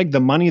like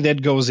the money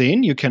that goes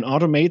in, you can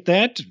automate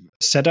that.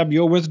 Set up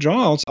your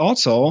withdrawals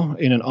also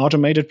in an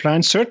automated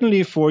plan,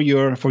 certainly for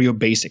your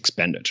base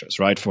expenditures,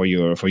 right? For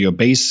your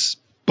base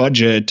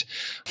budget,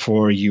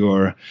 for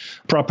your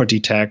property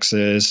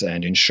taxes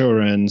and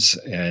insurance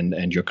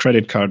and your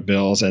credit card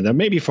bills, and then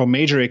maybe for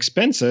major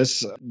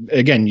expenses,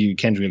 again, you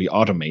can't really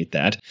automate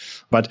that.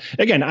 But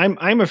again,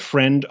 I'm a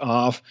friend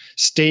of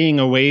staying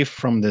away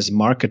from this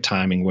market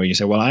timing where you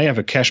say, well, I have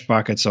a cash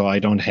bucket, so I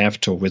don't have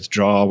to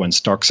withdraw when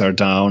stocks are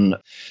down.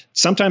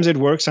 Sometimes it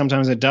works,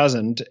 sometimes it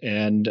doesn't.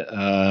 And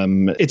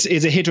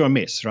it's a hit or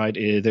miss, right?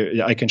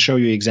 I can show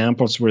you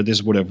examples where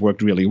this would have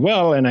worked really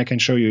well, and I can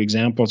show you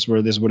examples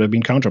where this would have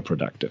been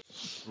counterproductive.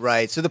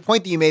 Right. So the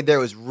point that you made there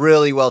was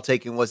really well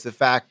taken, was the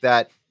fact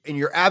that in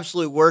your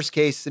absolute worst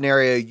case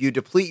scenario, you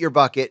deplete your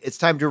bucket, it's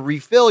time to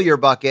refill your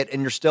bucket,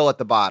 and you're still at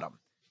the bottom.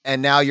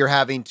 And now you're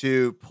having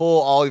to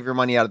pull all of your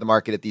money out of the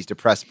market at these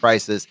depressed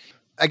prices.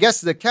 I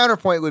guess the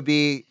counterpoint would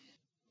be,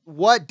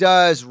 what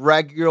does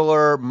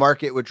regular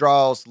market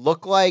withdrawals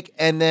look like?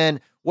 And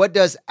then what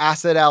does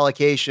asset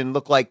allocation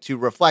look like to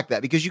reflect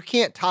that? Because you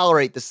can't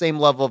tolerate the same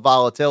level of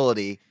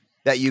volatility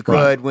that you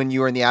could when you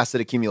were in the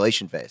asset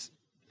accumulation phase.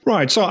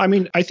 Right. So, I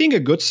mean, I think a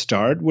good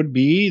start would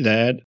be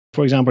that,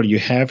 for example, you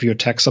have your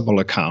taxable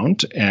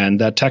account, and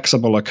that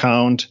taxable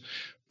account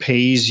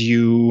pays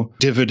you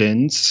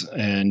dividends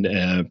and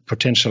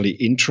potentially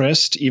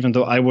interest, even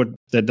though I would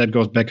that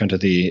goes back into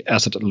the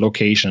asset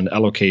location and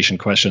allocation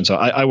question. So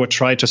I would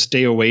try to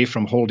stay away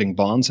from holding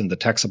bonds in the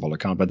taxable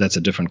account, but that's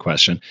a different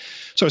question.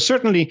 So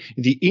certainly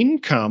the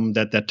income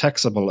that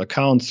taxable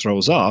account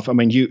throws off, I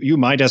mean, you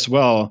might as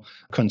well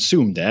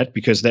consume that,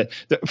 because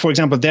for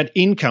example, that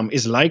income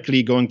is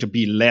likely going to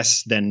be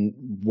less than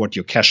what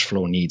your cash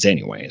flow needs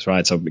anyways,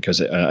 right? So because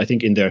I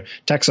think in their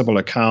taxable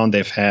account,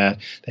 they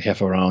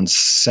have around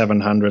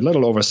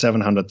little over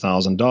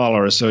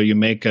 $700,000. So you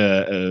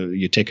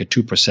you take a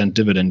 2%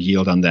 dividend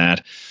yield on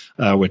that.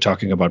 We're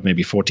talking about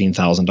maybe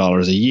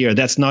 $14,000 a year.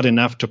 That's not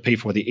enough to pay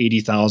for the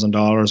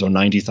 $80,000 or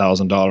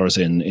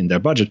 $90,000 in their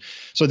budget.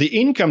 So the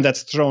income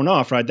that's thrown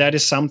off, right, that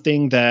is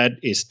something that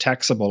is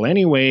taxable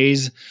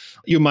anyways.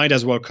 You might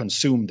as well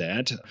consume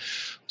that.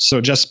 So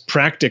just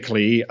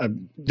practically,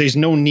 there's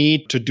no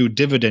need to do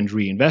dividend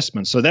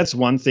reinvestment. So that's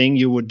one thing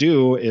you would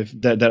do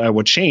that I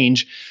would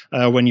change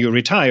when you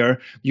retire.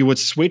 You would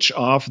switch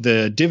off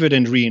the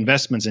dividend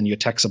reinvestments in your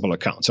taxable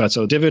account.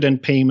 So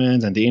dividend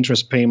payments and the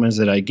interest payments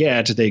that I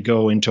get, they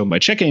go into my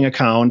checking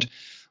account,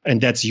 and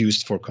that's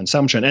used for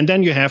consumption. And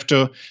then you have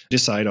to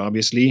decide,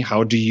 obviously,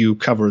 how do you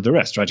cover the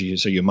rest, right?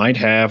 So you might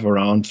have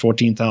around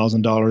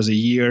 $14,000 a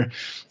year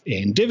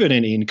in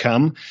dividend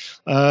income,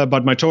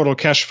 but my total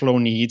cash flow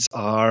needs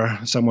are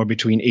somewhere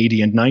between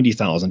 $80,000 and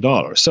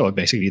 $90,000. So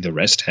basically, the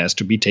rest has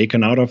to be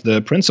taken out of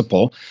the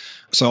principal.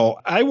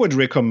 So I would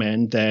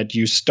recommend that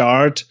you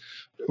start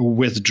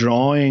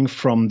withdrawing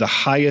from the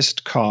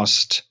highest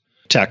cost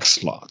tax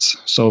slots.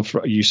 So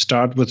you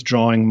start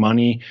withdrawing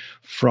money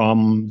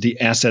from the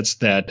assets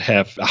that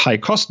have a high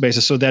cost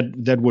basis, so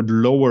that would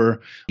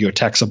lower your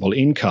taxable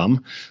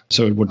income.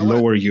 So it would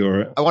lower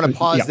your... I want to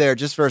pause there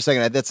just for a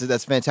second.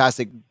 That's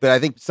fantastic. But I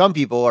think some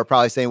people are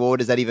probably saying, well, what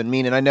does that even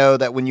mean? And I know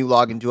that when you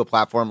log into a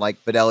platform like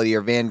Fidelity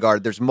or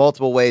Vanguard, there's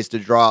multiple ways to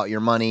draw out your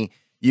money.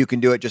 You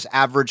can do it just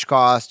average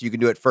cost. You can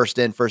do it first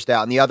in, first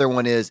out. And the other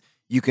one is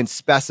you can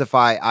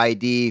specify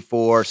ID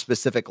for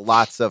specific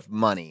lots of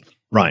money.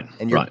 Right.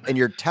 And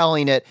you're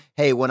telling it,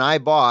 hey, when I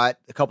bought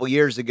a couple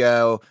years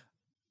ago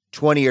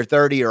 20 or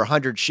 30 or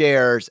 100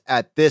 shares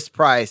at this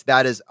price,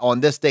 that is on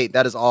this date,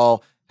 that is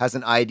all has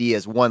an ID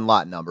as one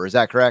lot number. Is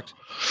that correct?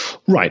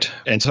 Right.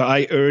 And so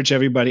I urge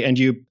everybody, and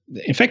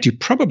in fact, you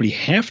probably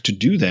have to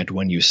do that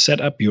when you set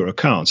up your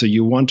account. So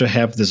you want to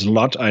have this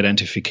lot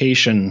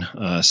identification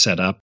set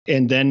up.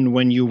 And then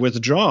when you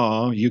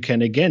withdraw, you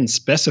can again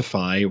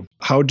specify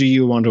how do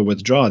you want to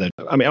withdraw that.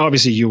 I mean,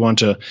 obviously, you want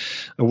to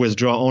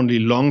withdraw only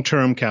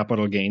long-term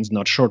capital gains,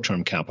 not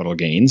short-term capital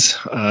gains.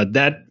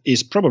 That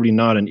is probably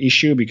not an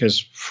issue because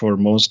for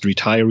most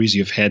retirees,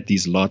 you've had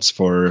these lots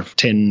for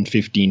 10,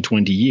 15,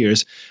 20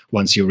 years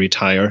once you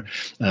retire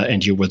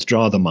and you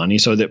withdraw the money.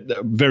 So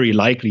very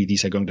likely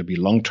these are going to be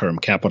long-term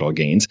capital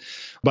gains.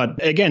 But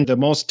again, the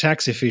most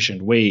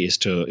tax-efficient way is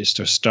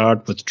to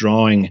start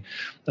withdrawing.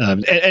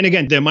 And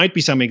again, there might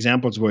be some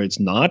examples where it's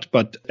not,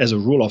 but as a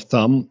rule of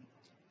thumb,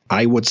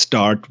 I would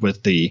start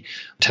with the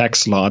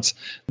tax lots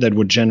that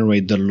would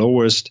generate the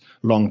lowest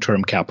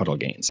long-term capital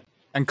gains.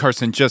 And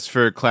Carson, just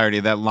for clarity,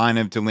 that line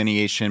of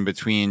delineation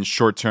between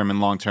short-term and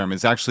long-term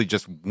is actually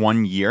just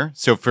 1 year.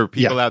 So for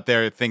people out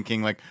there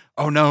thinking like,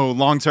 oh no,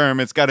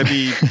 long-term, it's got to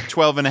be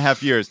 12 and a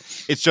half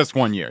years. It's just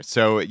 1 year.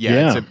 So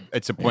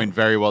it's a point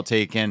very well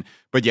taken.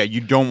 But yeah,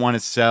 you don't want to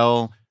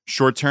sell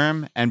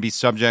short-term and be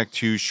subject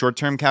to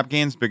short-term cap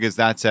gains because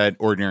that's at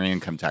ordinary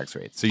income tax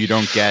rate. So you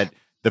don't get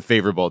the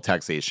favorable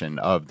taxation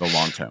of the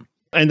long-term.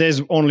 And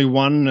there's only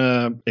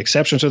one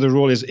exception to the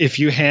rule is if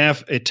you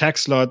have a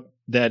tax lot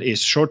that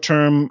is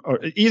short-term or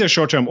either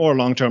short-term or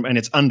long-term and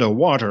it's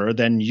underwater,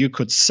 then you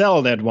could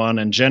sell that one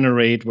and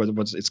generate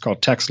what's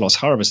called tax loss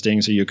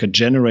harvesting. So you could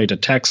generate a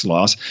tax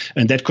loss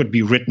and that could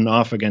be written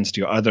off against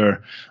your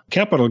other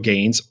capital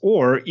gains,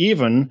 or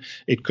even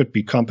it could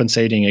be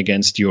compensating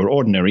against your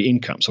ordinary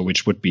income. So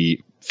which would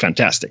be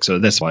fantastic. So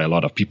that's why a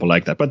lot of people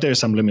like that. But there's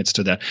some limits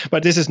to that.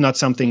 But this is not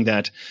something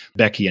that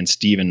Becky and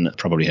Stephen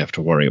probably have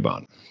to worry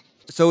about.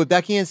 So with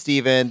Becky and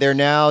Stephen, they're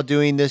now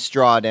doing this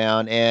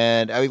drawdown,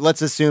 and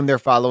let's assume they're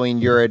following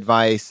your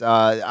advice.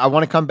 I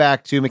want to come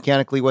back to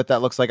mechanically what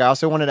that looks like. I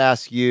also wanted to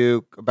ask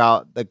you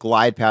about the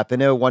glide path. I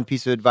know one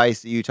piece of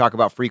advice that you talk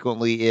about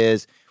frequently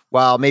is,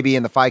 while maybe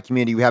in the FI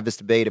community we have this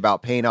debate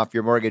about paying off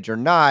your mortgage or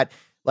not,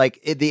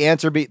 the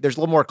answer there's a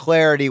little more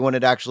clarity when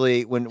it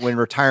actually when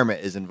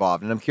retirement is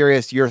involved. And I'm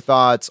curious your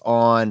thoughts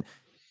on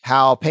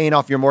how paying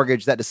off your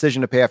mortgage, that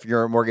decision to pay off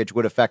your mortgage,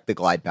 would affect the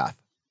glide path.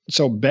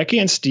 So Becky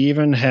and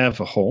Stephen have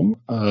a home,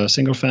 a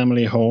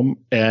single-family home,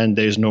 and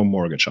there's no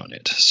mortgage on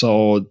it.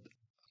 So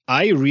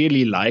I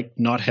really like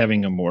not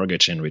having a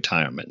mortgage in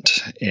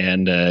retirement.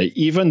 And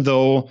even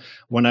though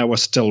when I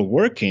was still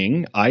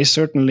working, I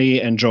certainly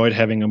enjoyed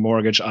having a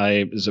mortgage.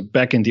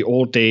 Back in the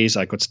old days,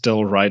 I could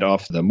still write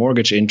off the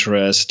mortgage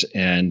interest,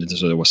 and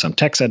so there was some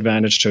tax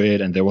advantage to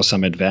it, and there was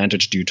some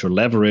advantage due to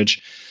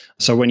leverage.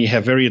 So when you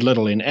have very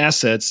little in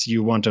assets,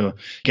 you want to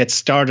get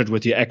started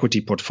with your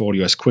equity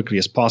portfolio as quickly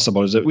as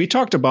possible. We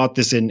talked about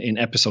this in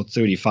episode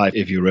 35,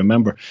 if you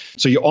remember.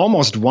 So you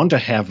almost want to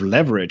have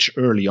leverage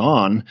early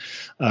on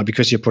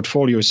because your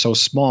portfolio is so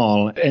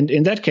small. And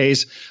in that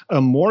case,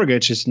 a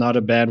mortgage is not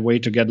a bad way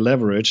to get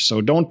leverage.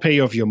 So don't pay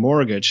off your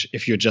mortgage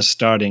if you're just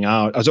starting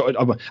out.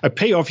 So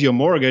pay off your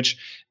mortgage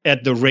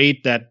at the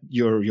rate that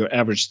your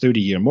average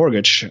 30-year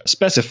mortgage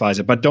specifies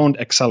it, but don't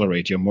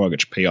accelerate your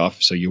mortgage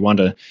payoff. So you want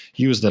to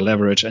use the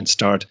leverage and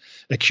start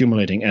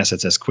accumulating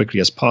assets as quickly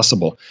as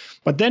possible.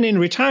 But then in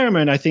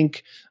retirement, I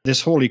think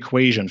this whole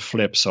equation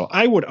flips. So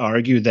I would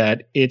argue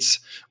that it's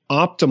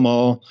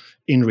optimal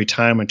in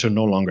retirement to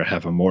no longer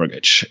have a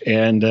mortgage.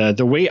 And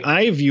the way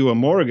I view a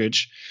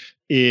mortgage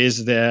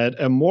is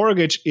that a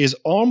mortgage is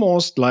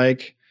almost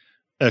like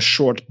a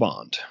short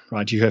bond,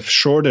 right? You have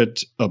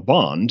shorted a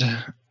bond,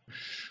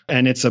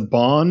 and it's a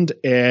bond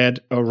at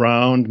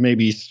around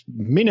maybe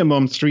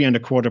minimum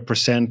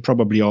 3.25%,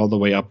 probably all the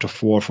way up to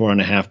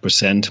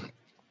 4.5%.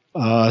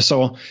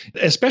 So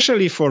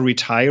especially for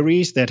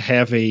retirees that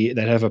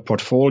have a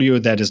portfolio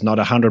that is not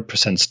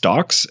 100%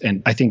 stocks,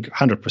 and I think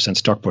 100%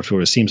 stock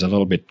portfolio seems a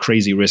little bit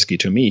crazy risky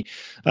to me,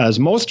 as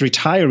most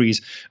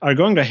retirees are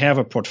going to have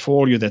a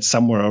portfolio that's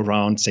somewhere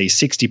around, say,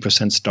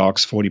 60%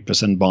 stocks,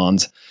 40%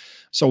 bonds.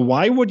 So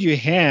why would you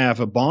have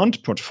a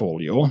bond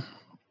portfolio,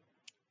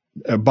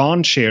 a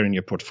bond share in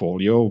your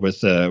portfolio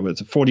with a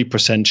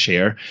 40%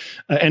 share,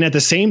 and at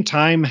the same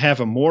time have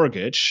a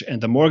mortgage,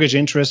 and the mortgage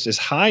interest is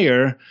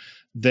higher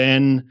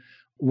than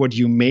what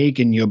you make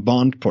in your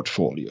bond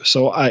portfolio?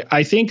 So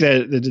I think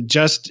that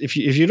just if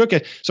you look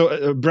at,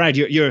 so Brad,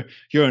 you're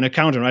an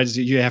accountant, right?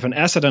 You have an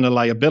asset and a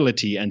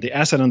liability, and the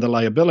asset and the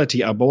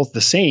liability are both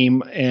the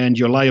same, and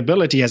your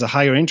liability has a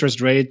higher interest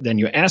rate than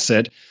your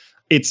asset.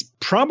 It's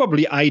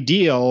probably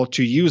ideal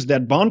to use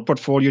that bond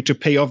portfolio to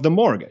pay off the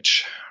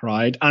mortgage,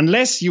 right?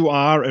 Unless you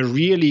are a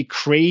really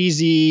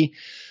crazy,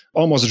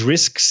 almost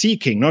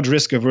risk-seeking, not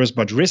risk-averse,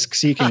 but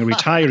risk-seeking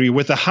retiree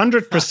with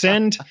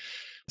 100%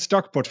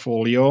 stock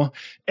portfolio.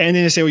 And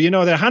then they say,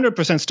 well, that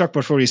 100% stock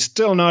portfolio is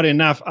still not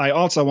enough. I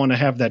also want to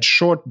have that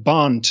short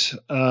bond,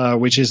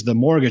 which is the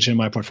mortgage in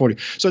my portfolio.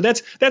 So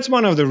that's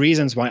one of the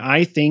reasons why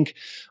I think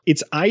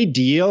it's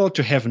ideal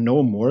to have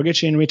no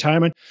mortgage in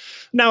retirement.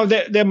 Now,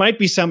 there might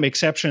be some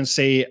exceptions.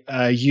 Say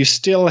you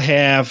still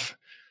have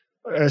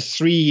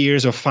 3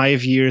 years or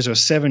 5 years or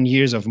 7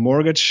 years of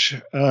mortgage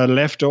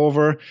left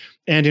over.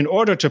 And in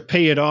order to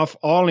pay it off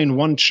all in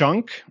one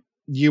chunk,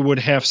 you would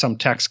have some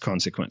tax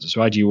consequences,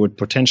 right? You would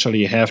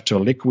potentially have to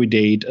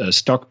liquidate a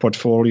stock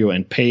portfolio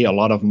and pay a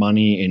lot of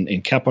money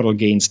in capital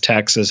gains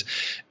taxes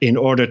in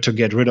order to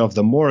get rid of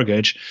the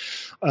mortgage.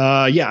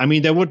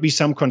 There would be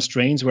some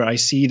constraints where I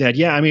see that,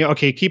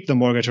 okay, keep the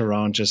mortgage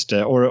around, just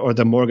or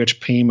the mortgage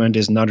payment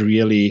is not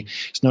really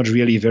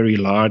very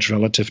large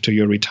relative to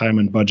your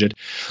retirement budget.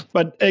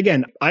 But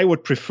again, I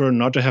would prefer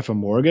not to have a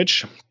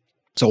mortgage.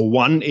 So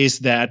one is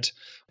that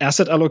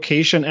asset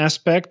allocation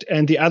aspect,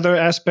 and the other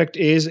aspect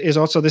is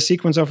also the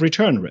sequence of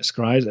return risk,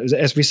 right?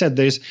 As we said,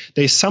 there's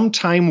some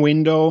time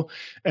window,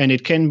 and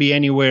it can be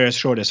anywhere as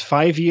short as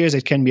 5 years.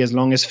 It can be as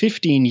long as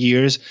 15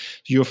 years.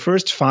 Your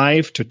first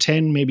 5 to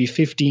 10, maybe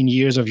 15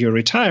 years of your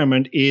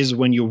retirement is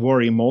when you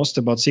worry most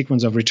about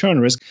sequence of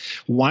return risk.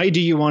 Why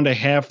do you want to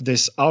have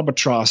this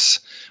albatross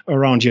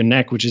around your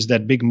neck, which is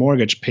that big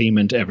mortgage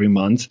payment every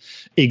month,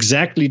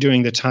 exactly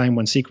during the time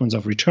when sequence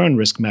of return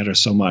risk matters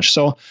so much?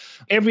 So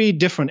every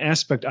different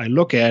aspect I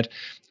look at,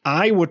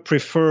 I would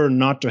prefer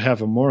not to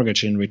have a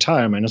mortgage in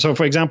retirement. And so,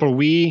 for example,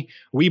 we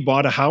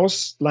bought a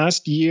house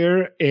last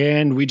year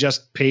and we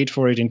just paid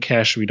for it in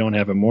cash. We don't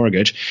have a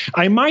mortgage.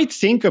 I might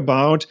think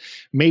about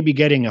maybe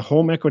getting a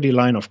home equity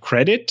line of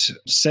credit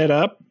set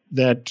up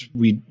that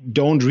we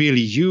don't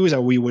really use, or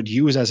we would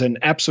use as an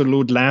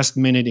absolute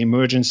last-minute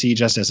emergency,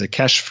 just as a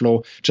cash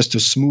flow, just to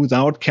smooth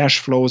out cash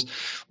flows.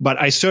 But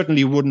I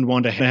certainly wouldn't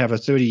want to have a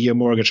 30-year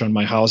mortgage on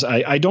my house.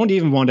 I don't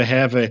even want to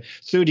have a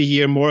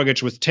 30-year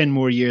mortgage with 10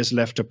 more years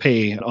left to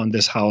pay on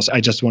this house.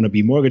 I just want to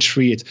be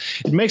mortgage-free.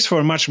 It makes for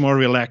a much more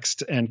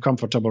relaxed and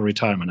comfortable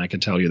retirement, I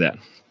can tell you that.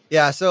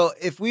 Yeah, so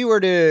if we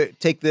were to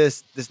take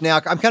this now,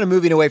 I'm kind of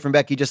moving away from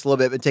Becky just a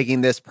little bit, but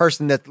taking this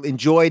person that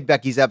enjoyed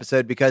Becky's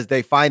episode because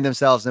they find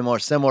themselves in a more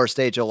similar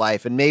stage of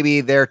life, and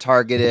maybe their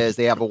target is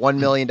they have a $1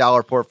 million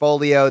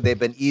portfolio. They've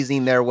been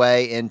easing their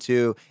way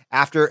into,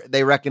 after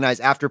they recognize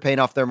after paying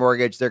off their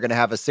mortgage, they're going to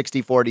have a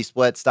 60-40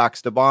 split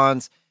stocks to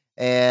bonds,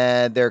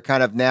 and they're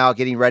kind of now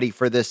getting ready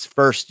for this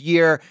first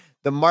year.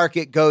 The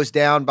market goes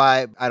down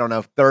by,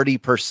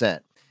 30%,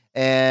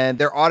 and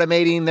they're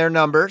automating their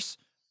numbers,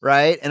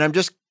 right? And I'm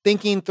just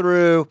thinking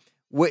through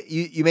what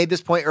you made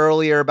this point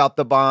earlier about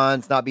the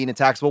bonds not being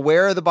taxable.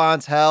 Where are the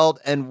bonds held,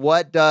 and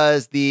what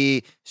does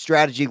the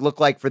strategy look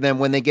like for them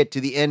when they get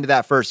to the end of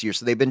that first year?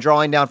 So they've been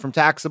drawing down from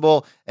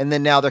taxable, and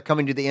then now they're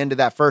coming to the end of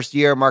that first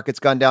year. Market's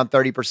gone down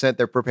 30%.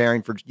 They're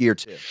preparing for year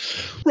 2.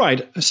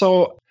 Right.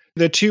 So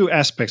the two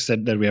aspects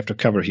that we have to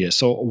cover here.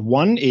 So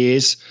one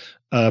is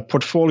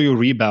portfolio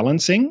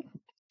rebalancing.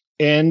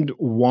 and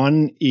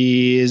one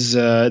is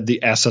the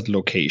asset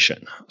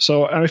location.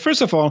 So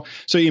first of all,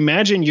 so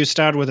imagine you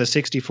start with a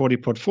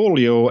 60-40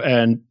 portfolio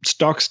and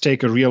stocks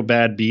take a real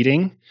bad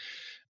beating.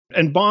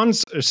 And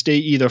bonds stay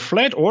either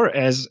flat or,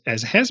 as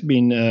has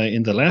been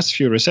in the last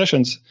few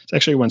recessions, it's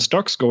actually when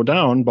stocks go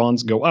down,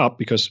 bonds go up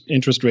because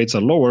interest rates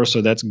are lower.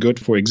 So that's good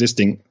for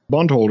existing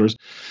bondholders.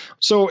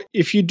 So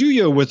if you do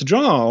your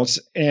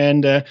withdrawals,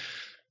 and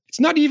it's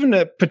not even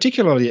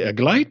particularly a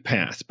glide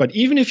path, but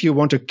even if you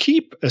want to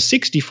keep a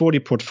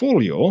 60-40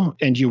 portfolio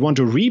and you want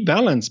to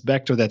rebalance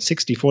back to that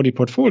 60-40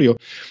 portfolio,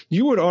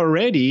 you would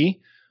already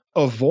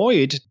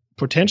avoid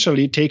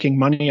potentially taking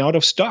money out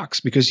of stocks,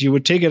 because you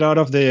would take it out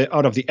of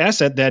the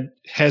asset that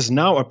has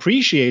now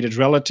appreciated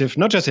relative,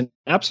 not just in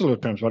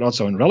absolute terms, but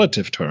also in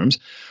relative terms.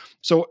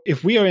 So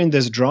if we are in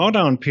this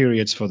drawdown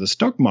periods for the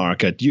stock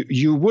market,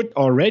 you would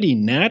already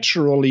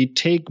naturally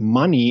take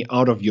money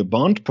out of your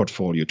bond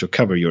portfolio to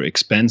cover your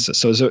expenses.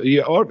 So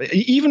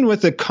even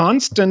with the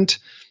constant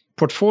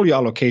portfolio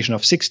allocation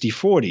of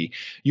 60-40,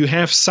 you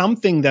have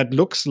something that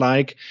looks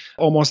like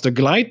almost a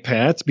glide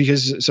path,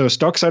 because so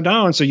stocks are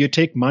down, so you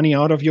take money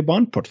out of your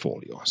bond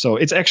portfolio. So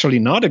it's actually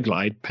not a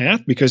glide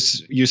path,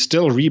 because you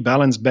still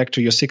rebalance back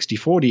to your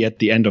 60-40 at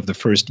the end of the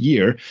first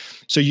year.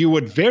 So you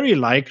would very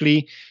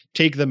likely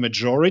take the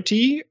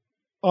majority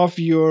of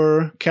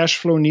your cash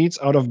flow needs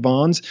out of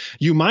bonds.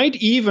 You might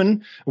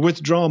even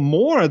withdraw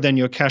more than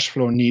your cash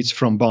flow needs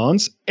from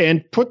bonds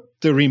and put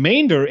the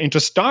remainder into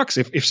stocks.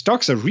 If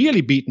stocks are really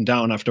beaten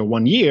down after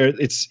 1 year,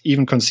 it's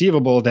even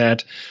conceivable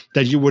that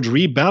you would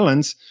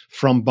rebalance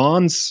from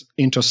bonds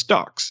into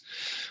stocks.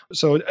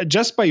 So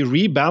just by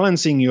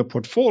rebalancing your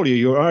portfolio,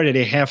 you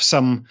already have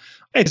some.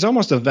 It's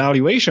almost a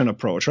valuation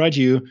approach, right?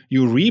 You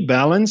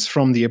rebalance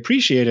from the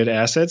appreciated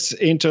assets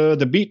into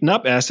the beaten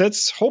up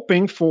assets,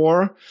 hoping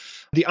for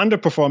the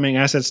underperforming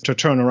assets to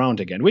turn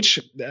around again, which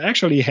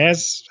actually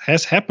has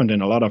happened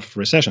in a lot of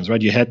recessions,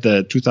 right? You had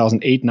the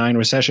 2008-9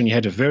 recession, you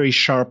had a very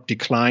sharp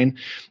decline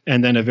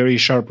and then a very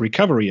sharp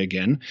recovery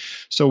again.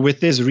 So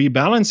with this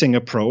rebalancing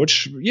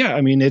approach, yeah,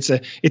 I mean,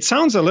 it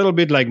sounds a little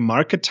bit like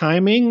market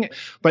timing,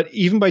 but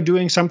even by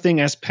doing something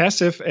as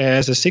passive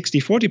as a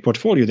 60-40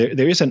 portfolio,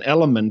 there is an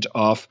element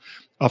of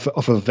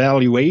a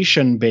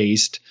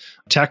valuation-based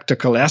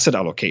tactical asset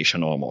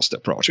allocation almost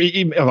approach.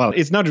 Well,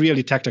 it's not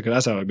really tactical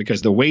asset allocation,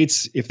 because the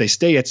weights, if they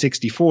stay at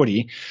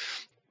 60-40,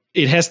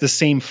 it has the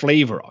same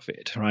flavor of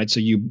it, right? So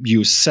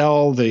you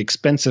sell the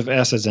expensive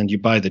assets and you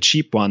buy the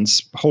cheap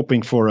ones,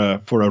 hoping for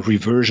a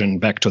reversion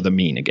back to the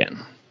mean again.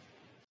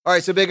 All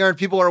right, so Big Earn,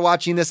 people are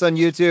watching this on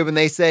YouTube and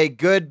they say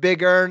good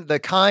Big Earn, the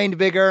kind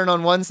Big Earn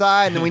on one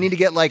side, and then we need to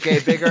get like a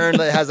Big Earn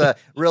that has a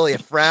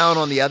frown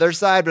on the other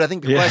side. But I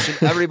think the question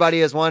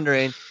everybody is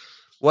wondering,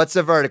 what's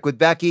the verdict with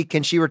Becky?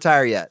 Can she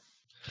retire yet?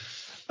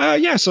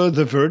 So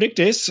the verdict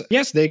is,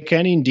 yes, they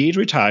can indeed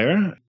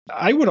retire.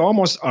 I would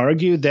almost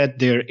argue that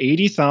their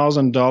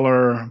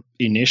 $80,000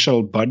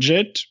 initial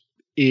budget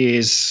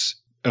is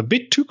a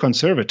bit too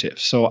conservative.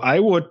 So I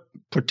would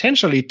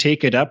potentially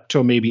take it up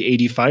to maybe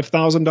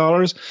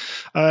 $85,000.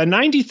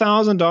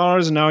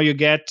 $90,000 now you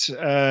get,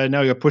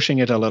 now you're pushing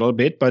it a little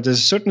bit, but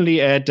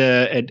certainly at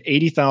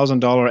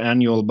 $80,000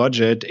 annual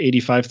budget,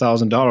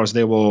 $85,000,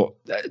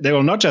 they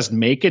will not just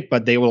make it,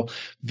 but they will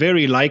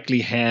very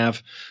likely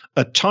have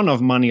a ton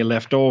of money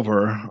left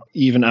over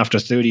even after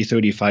 30,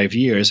 35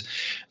 years.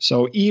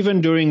 So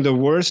even during the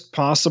worst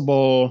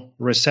possible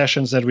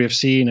recessions that we have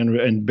seen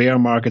and bear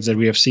markets that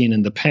we have seen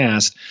in the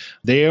past,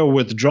 their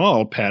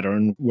withdrawal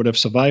pattern would have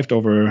survived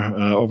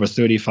over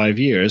 35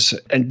 years.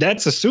 And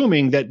that's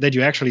assuming that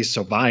you actually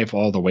survive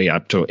all the way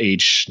up to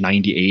age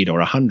 98 or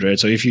 100.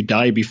 So if you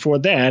die before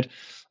that,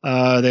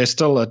 there's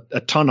still a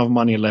ton of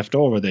money left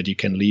over that you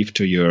can leave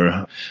to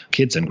your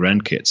kids and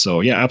grandkids.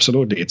 So yeah,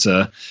 absolutely. It's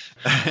the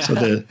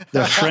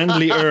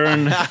friendly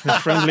urn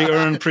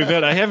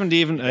prevailed. I haven't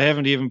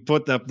even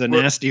put up the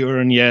nasty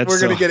urn yet. We're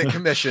going to get it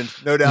commissioned,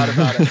 no doubt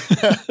about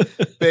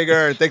it. Big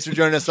Earn, thanks for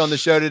joining us on the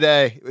show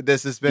today.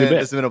 This has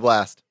been a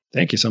blast.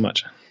 Thank you so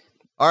much.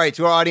 All right,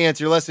 to our audience,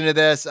 you're listening to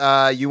this.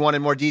 You wanted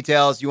more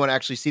details. You want to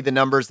actually see the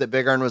numbers that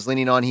Big Earn was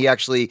leaning on. He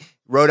actually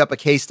wrote up a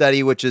case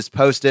study, which is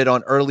posted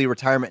on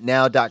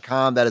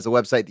earlyretirementnow.com. That is a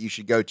website that you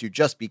should go to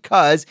just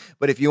because.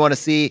 But if you want to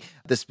see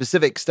the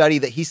specific study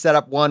that he set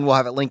up, one, we'll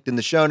have it linked in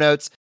the show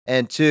notes.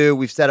 And two,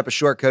 we've set up a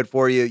short code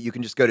for you. You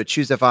can just go to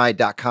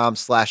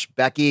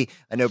choosefi.com/Becky.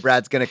 I know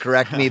Brad's going to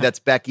correct me. That's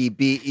Becky,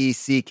 Becky.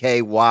 Thank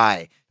you,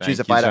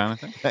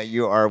 Jonathan.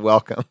 You are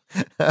welcome.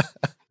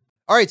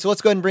 All right, so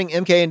let's go ahead and bring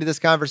MK into this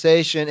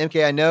conversation.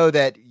 MK, I know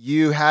that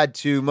you had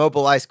to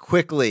mobilize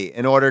quickly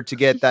in order to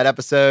get that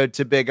episode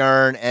to Big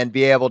Earn and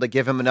be able to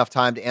give him enough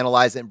time to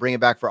analyze it and bring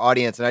it back for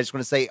audience. And I just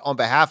want to say on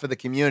behalf of the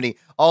community,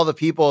 all the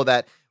people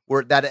that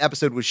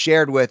episode was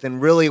shared with and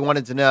really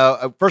wanted to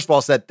know, first of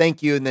all, said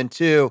thank you. And then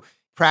two,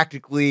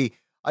 practically,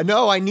 I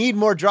know I need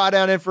more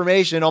drawdown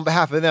information. On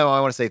behalf of them,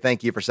 I want to say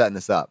thank you for setting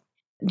this up.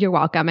 You're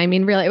welcome. I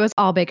mean, really, it was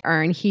all Big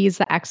Earn. He's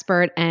the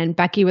expert, and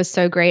Becky was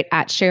so great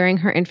at sharing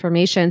her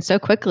information so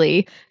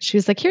quickly. She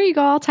was like, here you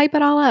go, I'll type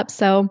it all up.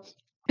 So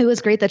it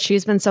was great that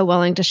she's been so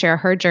willing to share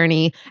her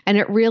journey. And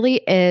it really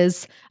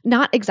is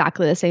not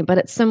exactly the same, but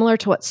it's similar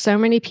to what so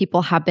many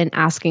people have been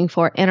asking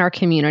for in our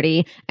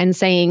community and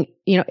saying,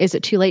 is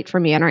it too late for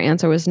me? And our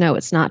answer was no,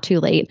 it's not too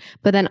late.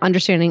 But then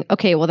understanding,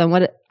 okay, well, then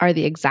what are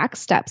the exact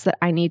steps that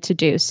I need to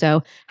do?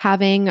 So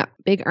having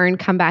Big Earn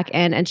come back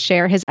in and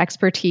share his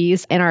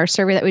expertise in our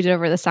survey that we did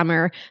over the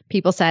summer,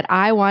 people said,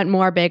 I want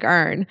more Big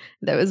Earn.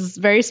 That was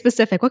very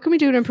specific. What can we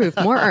do to improve?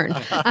 More Earn.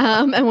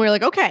 And we're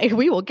like, okay,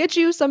 we will get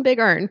you some Big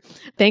Earn.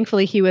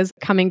 Thankfully, he was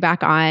coming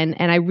back on.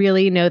 And I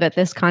really know that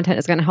this content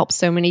is going to help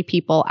so many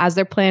people as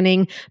they're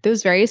planning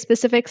those very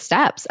specific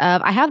steps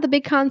of, I have the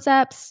big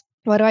concepts.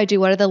 What do I do?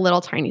 What are the little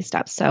tiny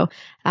steps? So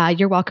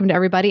you're welcome to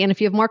everybody. And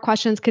if you have more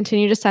questions,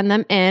 continue to send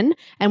them in,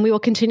 and we will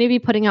continue to be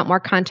putting out more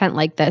content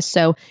like this.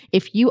 So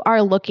if you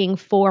are looking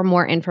for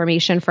more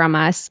information from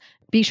us,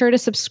 be sure to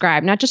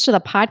subscribe, not just to the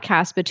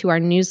podcast, but to our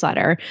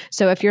newsletter.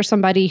 So if you're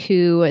somebody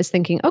who is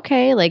thinking,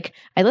 okay, like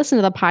I listen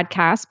to the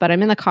podcast, but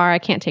I'm in the car, I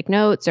can't take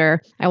notes,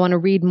 or I want to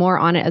read more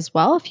on it as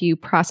well, if you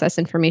process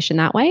information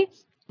that way,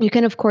 you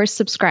can, of course,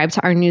 subscribe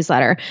to our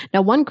newsletter.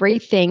 Now, one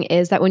great thing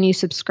is that when you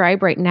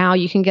subscribe right now,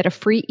 you can get a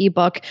free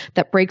ebook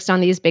that breaks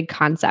down these big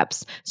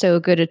concepts. So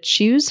go to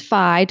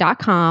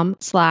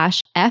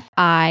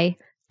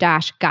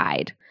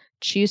choosefi.com/FI-guide.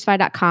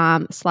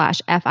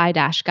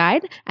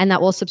 choosefi.com/FI-guide, and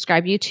that will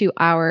subscribe you to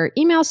our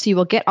email. So you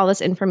will get all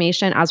this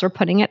information as we're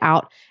putting it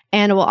out.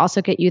 And it will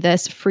also get you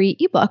this free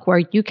ebook where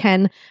you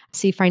can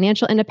see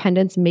financial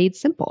independence made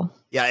simple.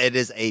 Yeah, it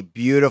is a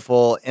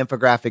beautiful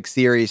infographic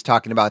series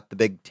talking about the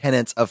big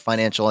tenets of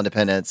financial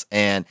independence,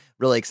 and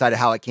really excited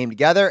how it came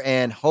together,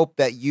 and hope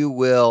that you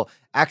will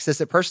access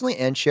it personally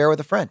and share with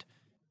a friend.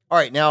 All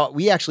right, now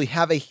we actually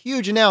have a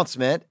huge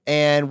announcement,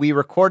 and we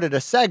recorded a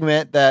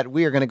segment that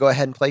we are going to go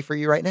ahead and play for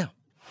you right now.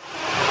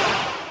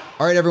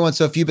 All right, everyone.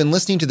 So if you've been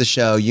listening to the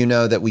show, you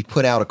know that we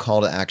put out a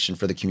call to action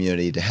for the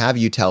community to have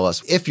you tell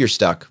us, if you're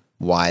stuck,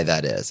 why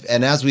that is.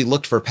 And as we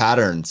looked for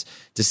patterns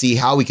to see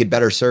how we could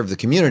better serve the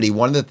community,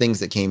 one of the things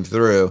that came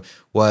through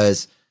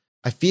was,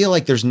 I feel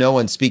like there's no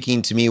one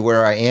speaking to me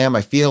where I am.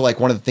 I feel like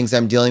one of the things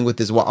I'm dealing with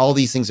is, well, all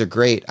these things are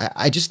great.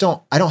 I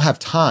don't have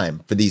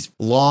time for these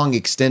long,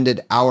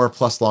 extended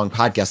hour-plus long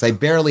podcasts. I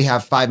barely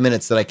have 5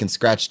 minutes that I can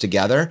scratch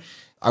together.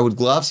 I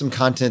would love some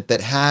content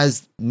that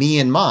has me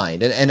in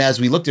mind. And as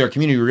we looked at our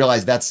community, we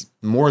realized that's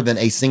more than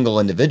a single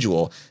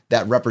individual.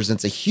 That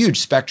represents a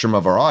huge spectrum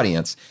of our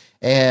audience.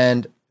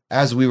 And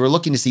as we were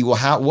looking to see,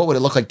 well, what would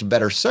it look like to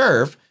better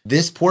serve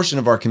this portion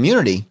of our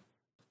community,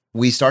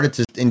 we started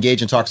to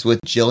engage in talks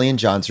with Jillian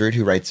Johnsrud,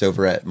 who writes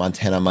over at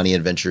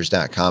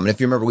MontanaMoneyAdventures.com. And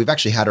if you remember, we've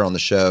actually had her on the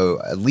show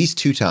at least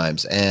 2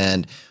 times,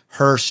 and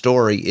her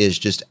story is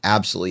just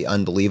absolutely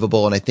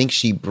unbelievable. And I think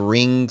she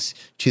brings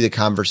to the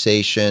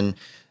conversation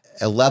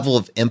a level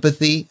of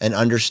empathy and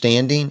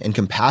understanding and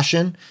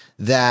compassion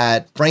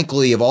that,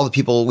 frankly, of all the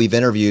people we've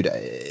interviewed,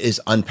 is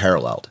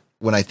unparalleled.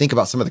 When I think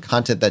about some of the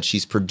content that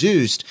she's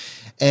produced,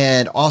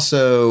 and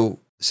also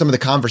some of the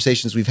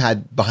conversations we've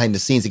had behind the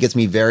scenes, it gets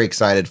me very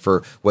excited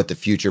for what the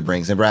future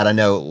brings. And Brad, I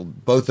know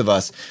both of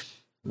us,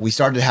 we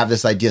started to have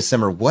this idea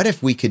simmer. What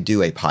if we could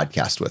do a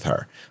podcast with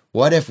her?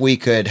 What if we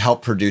could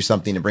help produce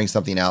something and bring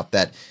something out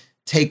that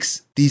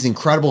takes these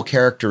incredible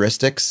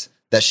characteristics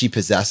that she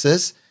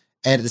possesses,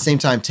 and at the same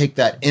time take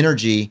that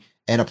energy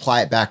and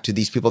apply it back to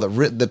these people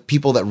the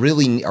people that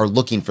really are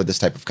looking for this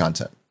type of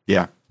content?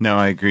 Yeah, no,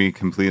 I agree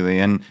completely.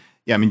 And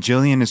yeah, I mean,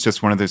 Jillian is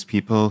just one of those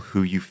people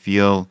who you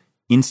feel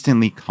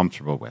instantly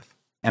comfortable with.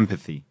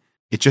 Empathy.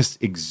 It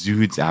just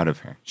exudes out of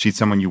her. She's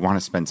someone you want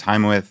to spend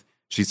time with.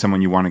 She's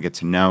someone you want to get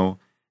to know.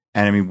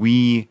 And I mean,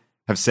 we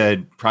have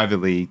said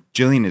privately,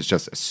 Jillian is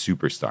just a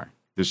superstar.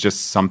 There's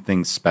just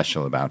something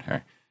special about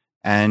her.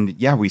 And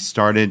yeah, we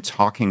started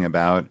talking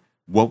about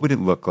what would it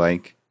look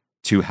like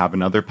to have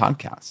another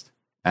podcast.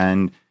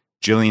 And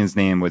Jillian's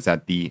name was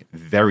at the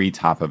very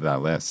top of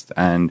that list.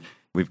 And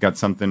we've got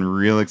something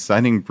real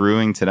exciting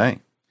brewing today.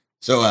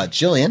 So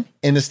Jillian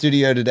in the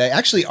studio today,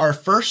 actually our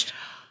first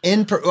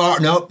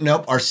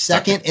our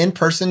second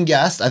in-person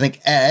guest. I think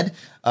Ed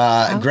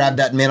grabbed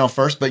that mantle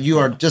first, but you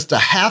are just a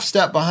half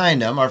step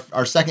behind him,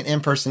 our second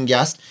in-person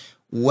guest.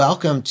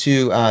 Welcome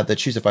to the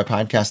Choosefi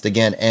podcast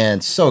again,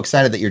 and so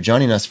excited that you're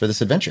joining us for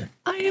this adventure.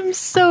 I am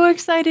so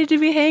excited to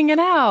be hanging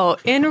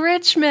out in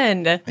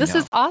Richmond. This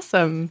is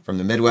awesome. From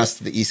the Midwest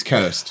to the East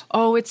Coast.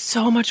 Oh, it's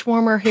so much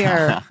warmer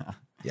here.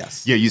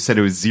 Yes. Yeah, you said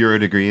it was 0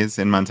 degrees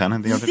in Montana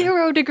the other day?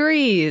 0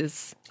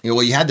 degrees.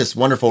 Well, you had this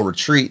wonderful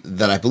retreat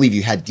that I believe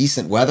you had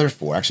decent weather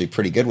for, actually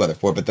pretty good weather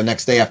for, but the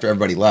next day after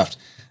everybody left,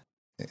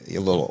 a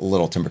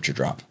little temperature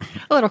drop.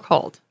 A little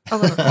cold.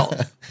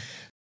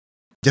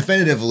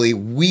 Definitively,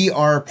 we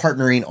are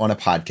partnering on a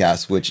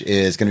podcast, which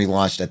is going to be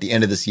launched at the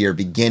end of this year,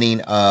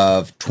 beginning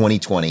of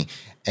 2020.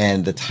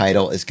 And the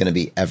title is going to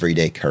be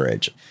Everyday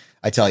Courage.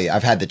 I tell you,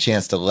 I've had the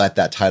chance to let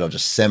that title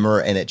just simmer,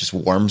 and it just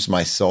warms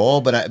my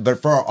soul. But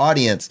for our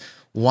audience,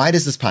 why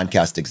does this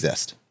podcast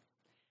exist?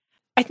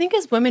 I think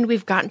as women,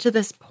 we've gotten to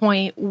this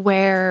point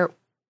where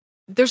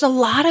there's a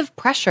lot of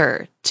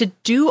pressure to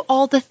do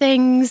all the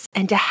things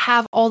and to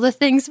have all the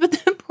things. But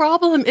the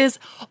problem is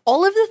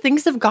all of the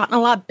things have gotten a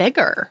lot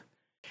bigger.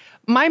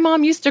 My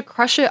mom used to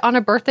crush it on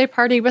a birthday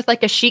party with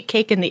like a sheet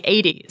cake in the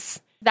 80s.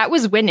 That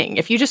was winning.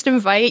 If you just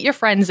invite your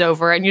friends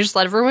over and you just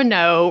let everyone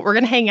know we're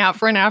going to hang out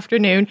for an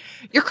afternoon,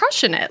 you're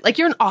crushing it. Like,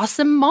 you're an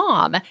awesome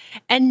mom.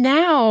 And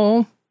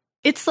now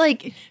it's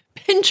like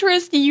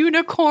Pinterest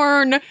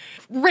unicorn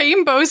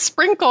rainbow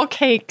sprinkle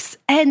cakes.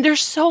 And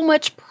there's so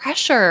much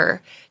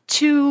pressure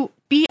to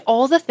be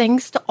all the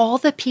things to all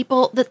the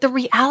people that the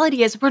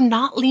reality is we're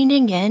not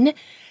leaning in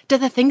to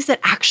the things that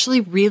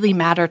actually really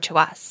matter to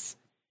us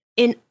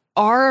in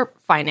our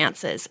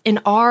finances, in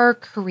our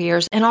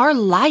careers, in our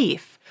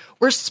life.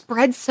 We're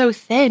spread so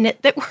thin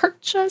that we're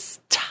just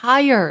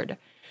tired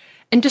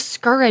and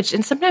discouraged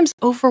and sometimes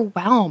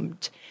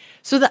overwhelmed.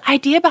 So the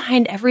idea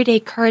behind everyday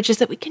courage is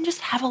that we can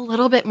just have a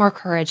little bit more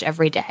courage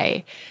every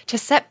day to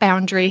set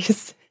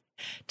boundaries,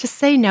 to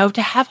say no,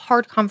 to have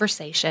hard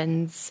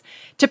conversations,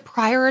 to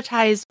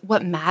prioritize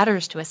what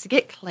matters to us, to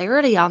get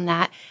clarity on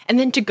that, and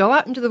then to go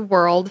out into the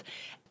world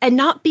and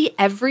not be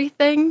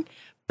everything,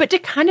 but to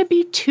kind of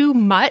be too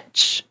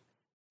much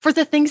for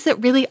the things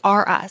that really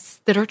are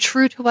us, that are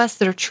true to us,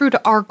 that are true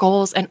to our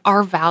goals and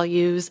our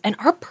values and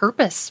our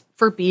purpose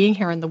for being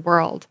here in the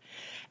world.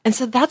 And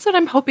so that's what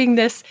I'm hoping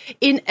this,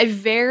 in a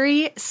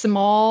very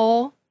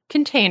small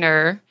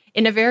container,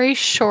 in a very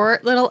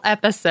short little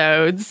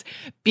episodes,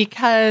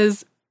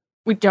 because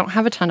we don't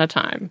have a ton of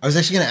time. I was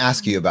actually going to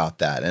ask you about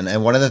that.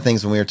 And one of the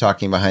things when we were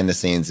talking behind the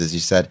scenes is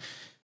you said,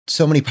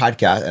 so many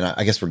podcasts, and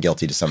I guess we're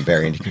guilty to some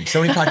varying degree,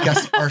 so many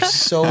podcasts are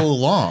so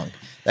long.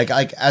 Like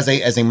as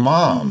a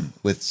mom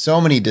with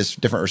so many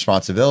different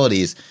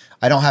responsibilities,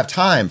 I don't have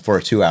time for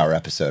a 2-hour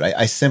episode.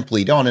 I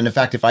simply don't. And in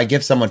fact, if I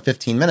give someone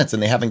 15 minutes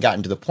and they haven't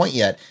gotten to the point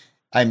yet,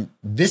 I'm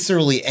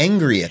viscerally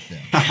angry at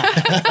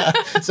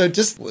them. So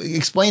just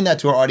explain that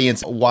to our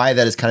audience, why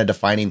that is kind of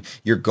defining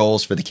your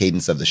goals for the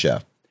cadence of the show.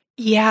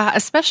 Yeah,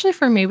 especially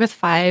for me with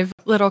 5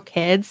 little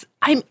kids,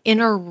 I'm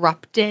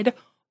interrupted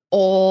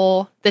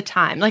all the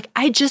time. Like,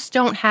 I just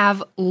don't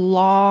have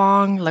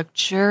long,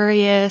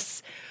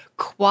 luxurious,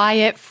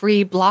 quiet,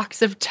 free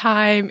blocks of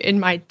time in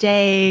my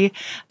day.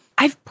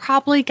 I've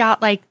probably got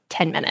like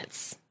 10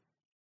 minutes.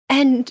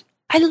 And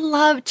I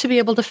love to be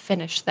able to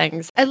finish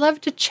things. I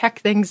love to check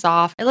things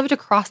off. I love to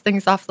cross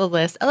things off the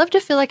list. I love to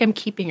feel like I'm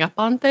keeping up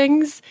on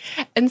things.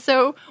 And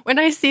so when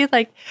I see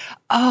like,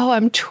 oh,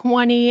 I'm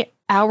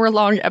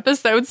 20-hour-long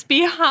episodes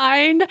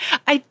behind,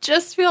 I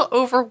just feel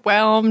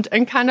overwhelmed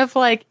and kind of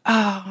like,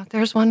 oh,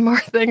 there's one more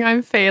thing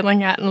I'm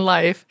failing at in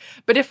life.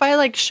 But if I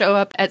like show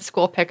up at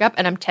school pickup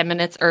and I'm 10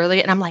 minutes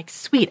early and I'm like,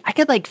 sweet, I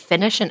could like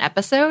finish an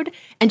episode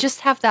and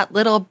just have that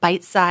little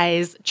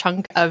bite-sized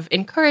chunk of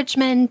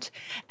encouragement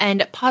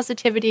and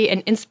positivity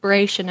and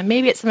inspiration. And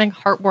maybe it's something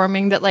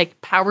heartwarming that like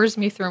powers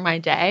me through my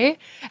day.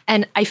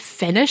 And I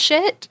finish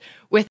it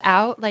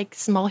without like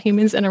small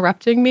humans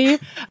interrupting me.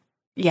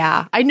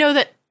 Yeah, I know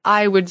that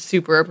I would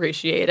super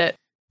appreciate it.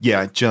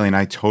 Yeah, Jillian,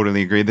 I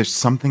totally agree. There's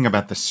something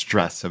about the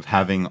stress of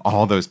having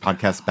all those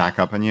podcasts back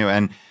up on you.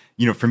 And,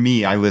 you know, for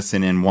me, I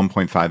listen in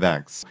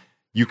 1.5x.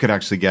 You could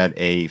actually get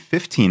a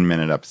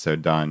 15-minute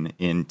episode done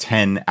in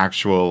 10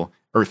 actual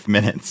Earth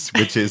minutes,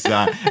 which is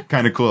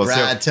kind of cool.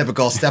 Brad,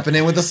 typical, stepping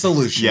in with a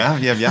solution.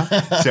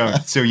 Yeah.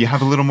 So you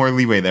have a little more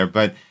leeway there.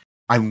 But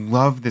I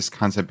love this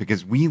concept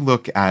because we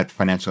look at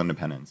financial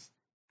independence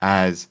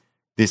as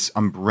this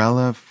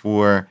umbrella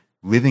for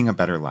living a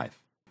better life.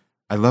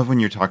 I love when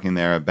you're talking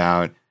there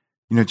about,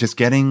 you know, just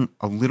getting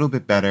a little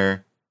bit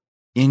better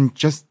in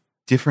just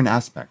different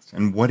aspects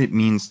and what it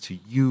means to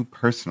you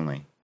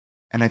personally.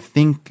 And I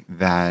think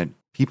that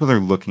people are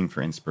looking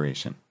for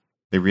inspiration.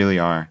 They really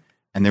are.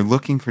 And they're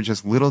looking for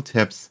just little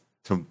tips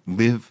to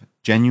live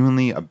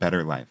genuinely a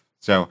better life.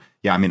 So,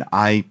 yeah, I mean,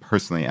 I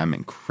personally am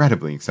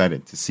incredibly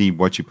excited to see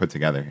what you put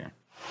together here.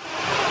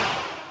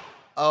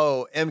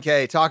 Oh,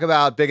 MK, talk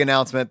about big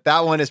announcement.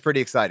 That one is pretty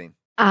exciting.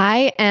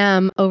 I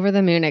am over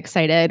the moon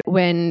excited.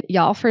 When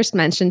y'all first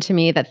mentioned to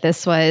me that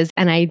this was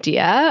an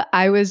idea,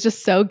 I was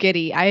just so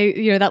giddy.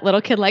 That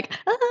little kid like,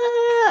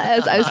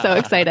 I was so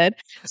excited.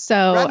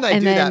 So, Brad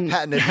and I do that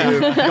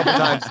patented move a couple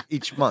times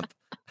each month.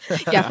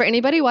 Yeah, for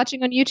anybody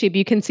watching on YouTube,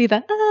 you can see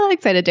the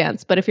excited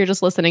dance. But if you're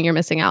just listening, you're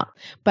missing out.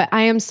 But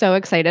I am so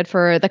excited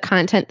for the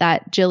content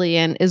that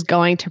Jillian is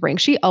going to bring.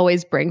 She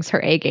always brings her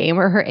A game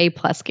or her A+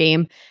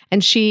 game.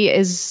 And she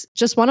is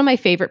just one of my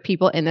favorite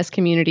people in this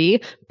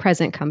community,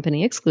 present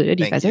company excluded.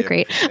 You guys are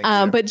great.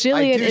 But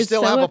Jillian is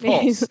still so have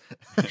amazing.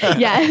 A pulse.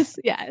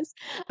 Yes.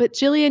 But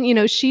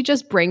Jillian, she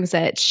just brings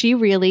it. She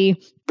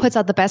really puts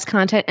out the best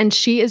content and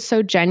she is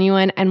so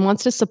genuine and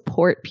wants to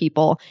support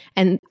people.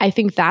 And I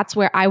think that's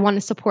where I want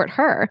to support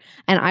her.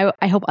 And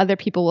I hope other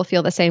people will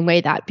feel the same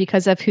way, that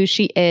because of who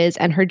she is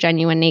and her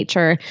genuine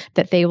nature,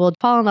 that they will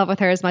fall in love with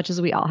her as much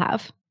as we all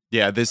have.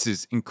 Yeah, this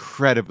is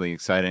incredibly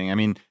exciting. I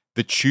mean,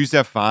 the Choose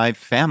F5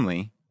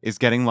 family is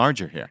getting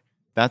larger here.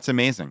 That's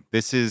amazing.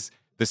 This is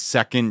the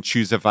second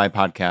Choose F5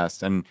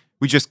 podcast, and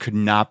we just could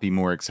not be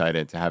more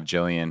excited to have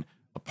Jillian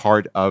a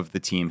part of the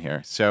team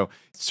here. So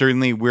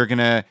certainly we're going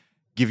to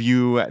give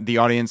you, the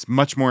audience,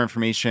 much more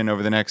information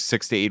over the next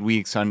 6 to 8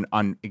 weeks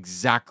on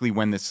exactly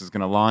when this is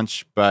going to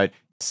launch. But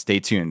stay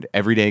tuned.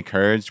 Everyday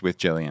Courage with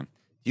Jillian.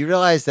 Do you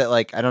realize that,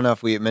 like, I don't know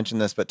if we mentioned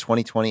this, but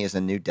 2020 is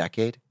a new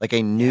decade, like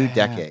a new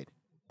decade.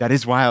 That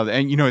is wild.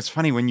 And, it's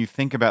funny when you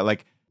think about,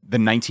 like, the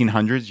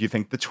 1900s, you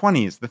think the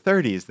 20s, the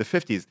 30s, the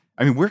 50s.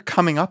 I mean, we're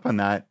coming up on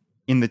that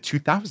in the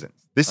 2000s.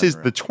 This is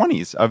the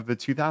 20s of the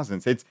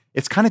 2000s.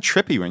 It's kind of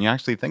trippy when you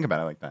actually think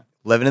about it like that.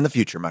 Living in the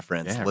future, my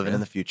friends. Yeah, Living really. in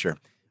the future.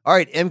 All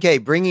right,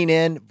 MK, bringing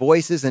in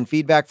voices and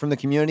feedback from the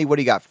community. What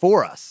do you got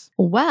for us?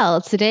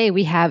 Well, today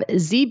we have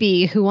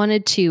ZB who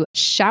wanted to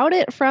shout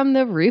it from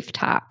the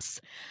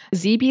rooftops.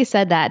 ZB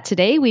said that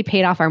today we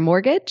paid off our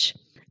mortgage,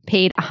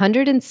 paid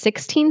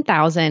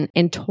 $116,000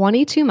 in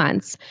 22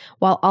 months,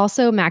 while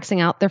also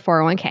maxing out their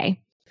 401k.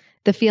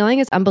 The feeling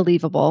is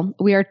unbelievable.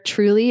 We are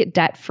truly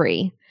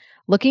debt-free.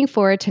 Looking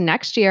forward to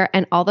next year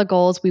and all the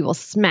goals we will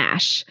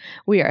smash.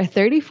 We are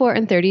 34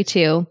 and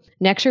 32.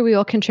 Next year, we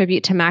will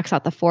contribute to max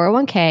out the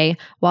 401k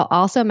while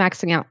also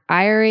maxing out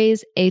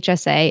IRAs,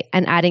 HSA,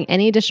 and adding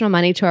any additional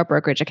money to our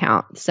brokerage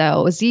account.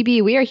 So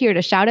ZB, we are here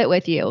to shout it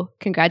with you.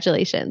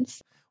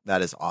 Congratulations.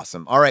 That is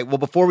awesome. All right. Well,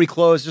 before we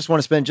close, just want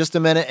to spend just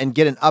a minute and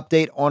get an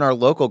update on our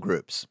local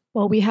groups.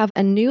 Well, we have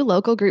a new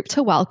local group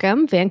to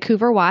welcome,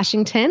 Vancouver,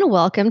 Washington.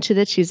 Welcome to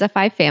the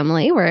Choosify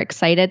family. We're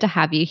excited to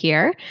have you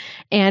here.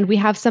 And we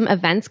have some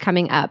events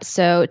coming up.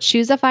 So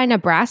Choosify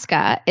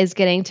Nebraska is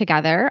getting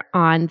together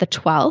on the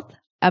 12th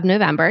of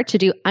November to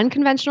do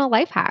unconventional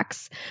life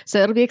hacks.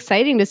 So it'll be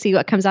exciting to see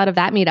what comes out of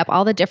that meetup,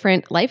 all the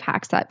different life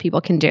hacks that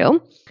people can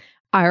do.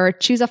 Our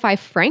Choosify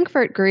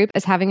Frankfurt group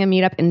is having a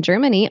meetup in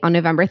Germany on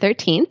November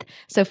 13th.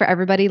 So for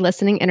everybody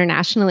listening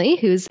internationally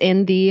who's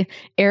in the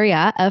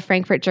area of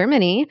Frankfurt,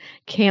 Germany,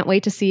 can't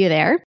wait to see you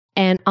there.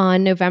 And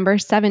on November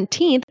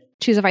 17th,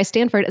 Choosify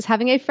Stanford is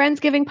having a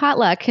Friendsgiving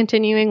potluck,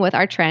 continuing with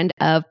our trend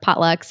of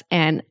potlucks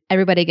and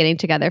everybody getting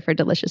together for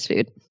delicious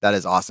food. That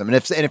is awesome. And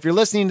if you're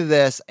listening to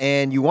this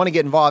and you want to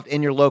get involved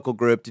in your local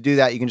group, to do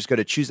that, you can just go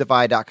to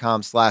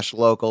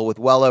choosify.com/local. With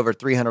well over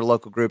 300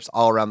 local groups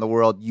all around the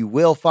world, you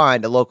will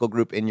find a local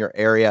group in your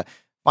area.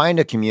 Find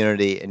a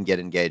community and get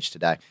engaged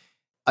today.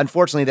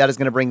 Unfortunately, that is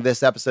going to bring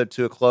this episode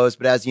to a close.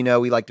 But as you know,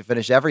 we like to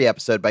finish every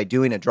episode by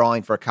doing a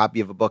drawing for a copy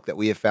of a book that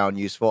we have found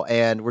useful.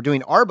 And we're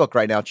doing our book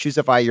right now,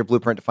 Choosify, Your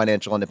Blueprint to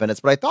Financial Independence.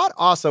 But I thought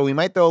also we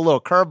might throw a little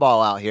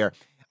curveball out here.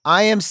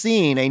 I am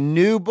seeing a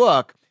new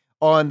book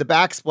on the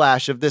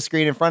backsplash of this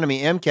screen in front of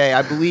me. MK,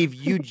 I believe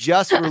you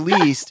just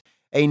released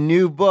a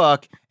new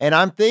book. And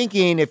I'm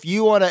thinking if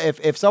you want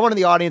to, if someone in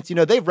the audience,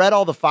 they've read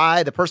all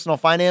the personal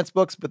finance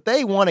books, but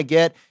they want to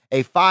get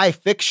a FI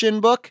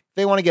fiction book, if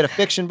they want to get a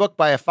fiction book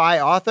by a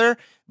FI author,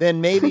 then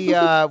maybe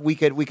we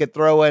could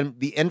throw in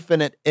The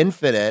Infinite.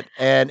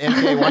 And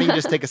MK, why don't you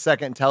just take a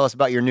second and tell us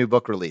about your new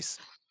book release?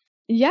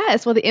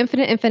 Yes. Well, The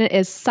Infinite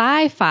is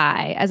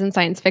sci-fi, as in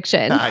science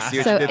fiction. I see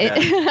what you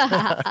did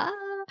there.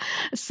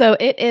 So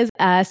it is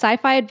a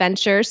sci-fi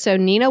adventure. So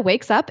Nina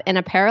wakes up in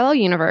a parallel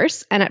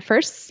universe, and at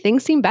first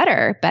things seem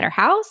better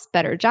house,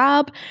 better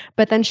job.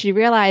 But then she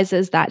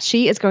realizes that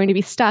she is going to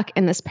be stuck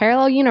in this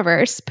parallel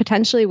universe,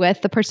 potentially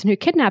with the person who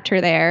kidnapped her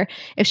there,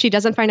 if she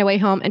doesn't find a way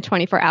home in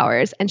 24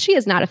 hours. And she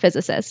is not a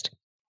physicist.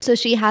 So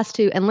she has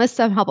to enlist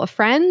some help of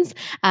friends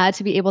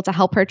to be able to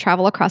help her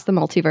travel across the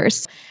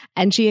multiverse.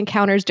 And she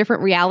encounters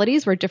different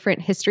realities where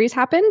different histories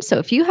happen. So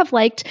if you have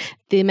liked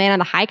The Man on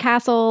the High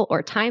Castle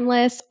or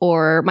Timeless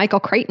or Michael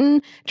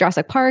Crichton,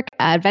 Jurassic Park,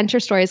 adventure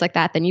stories like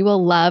that, then you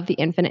will love The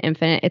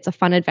Infinite. It's a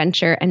fun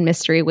adventure and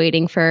mystery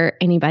waiting for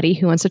anybody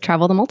who wants to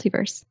travel the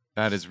multiverse.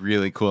 That is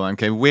really cool.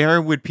 Okay, where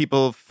would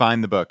people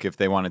find the book if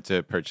they wanted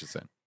to purchase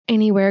it?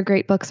 Anywhere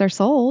great books are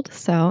sold.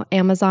 So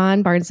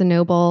Amazon, Barnes &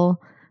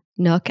 Noble,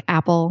 Nook,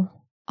 Apple,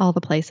 all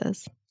the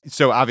places.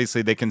 So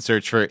obviously they can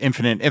search for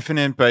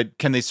Infinite, but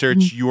can they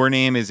search your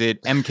name? Is it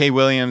MK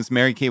Williams,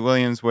 Mary Kate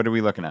Williams? What are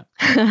we looking at?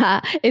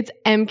 It's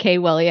MK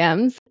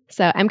Williams.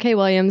 So MK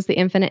Williams, The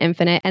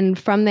Infinite. And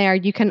from there,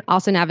 you can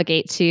also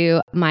navigate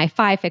to my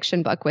FI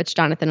fiction book, which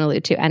Jonathan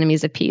alluded to,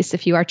 Enemies of Peace.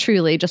 If you are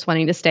truly just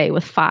wanting to stay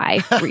with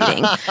FI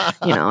reading,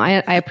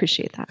 I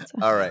appreciate that.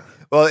 So. All right.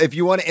 Well, if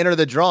you want to enter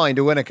the drawing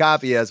to win a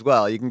copy as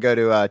well, you can go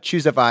to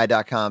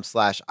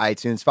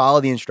choosify.com/iTunes, follow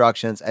the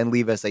instructions, and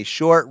leave us a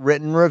short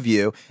written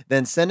review.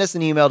 Then send us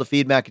an email to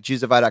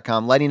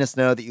feedback@choosify.com, letting us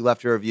know that you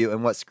left a review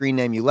and what screen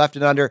name you left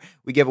it under.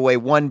 We give away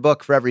one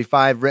book for every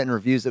 5 written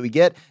reviews that we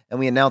get, and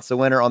we announce the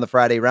winner on the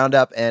Friday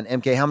Roundup. And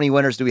MK, how many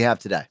winners do we have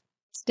today?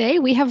 Today,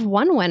 we have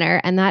one winner,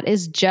 and that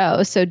is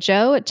Joe. So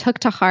Joe took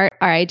to heart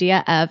our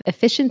idea of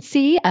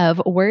efficiency of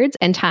words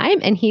and time,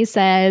 and he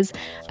says,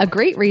 a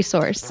great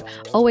resource,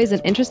 always an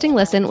interesting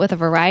listen with a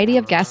variety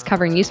of guests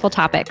covering useful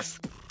topics.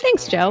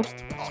 Thanks, Joe.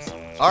 Awesome.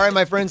 All right,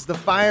 my friends, the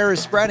fire is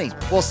spreading.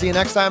 We'll see you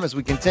next time as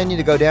we continue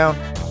to go down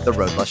the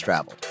road less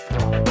traveled.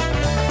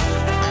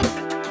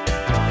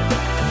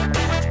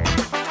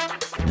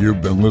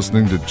 You've been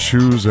listening to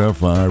Choose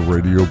FI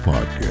Radio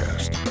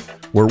Podcast,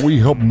 where we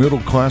help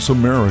middle-class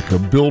America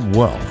build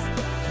wealth,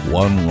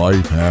 one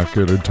life hack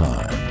at a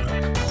time.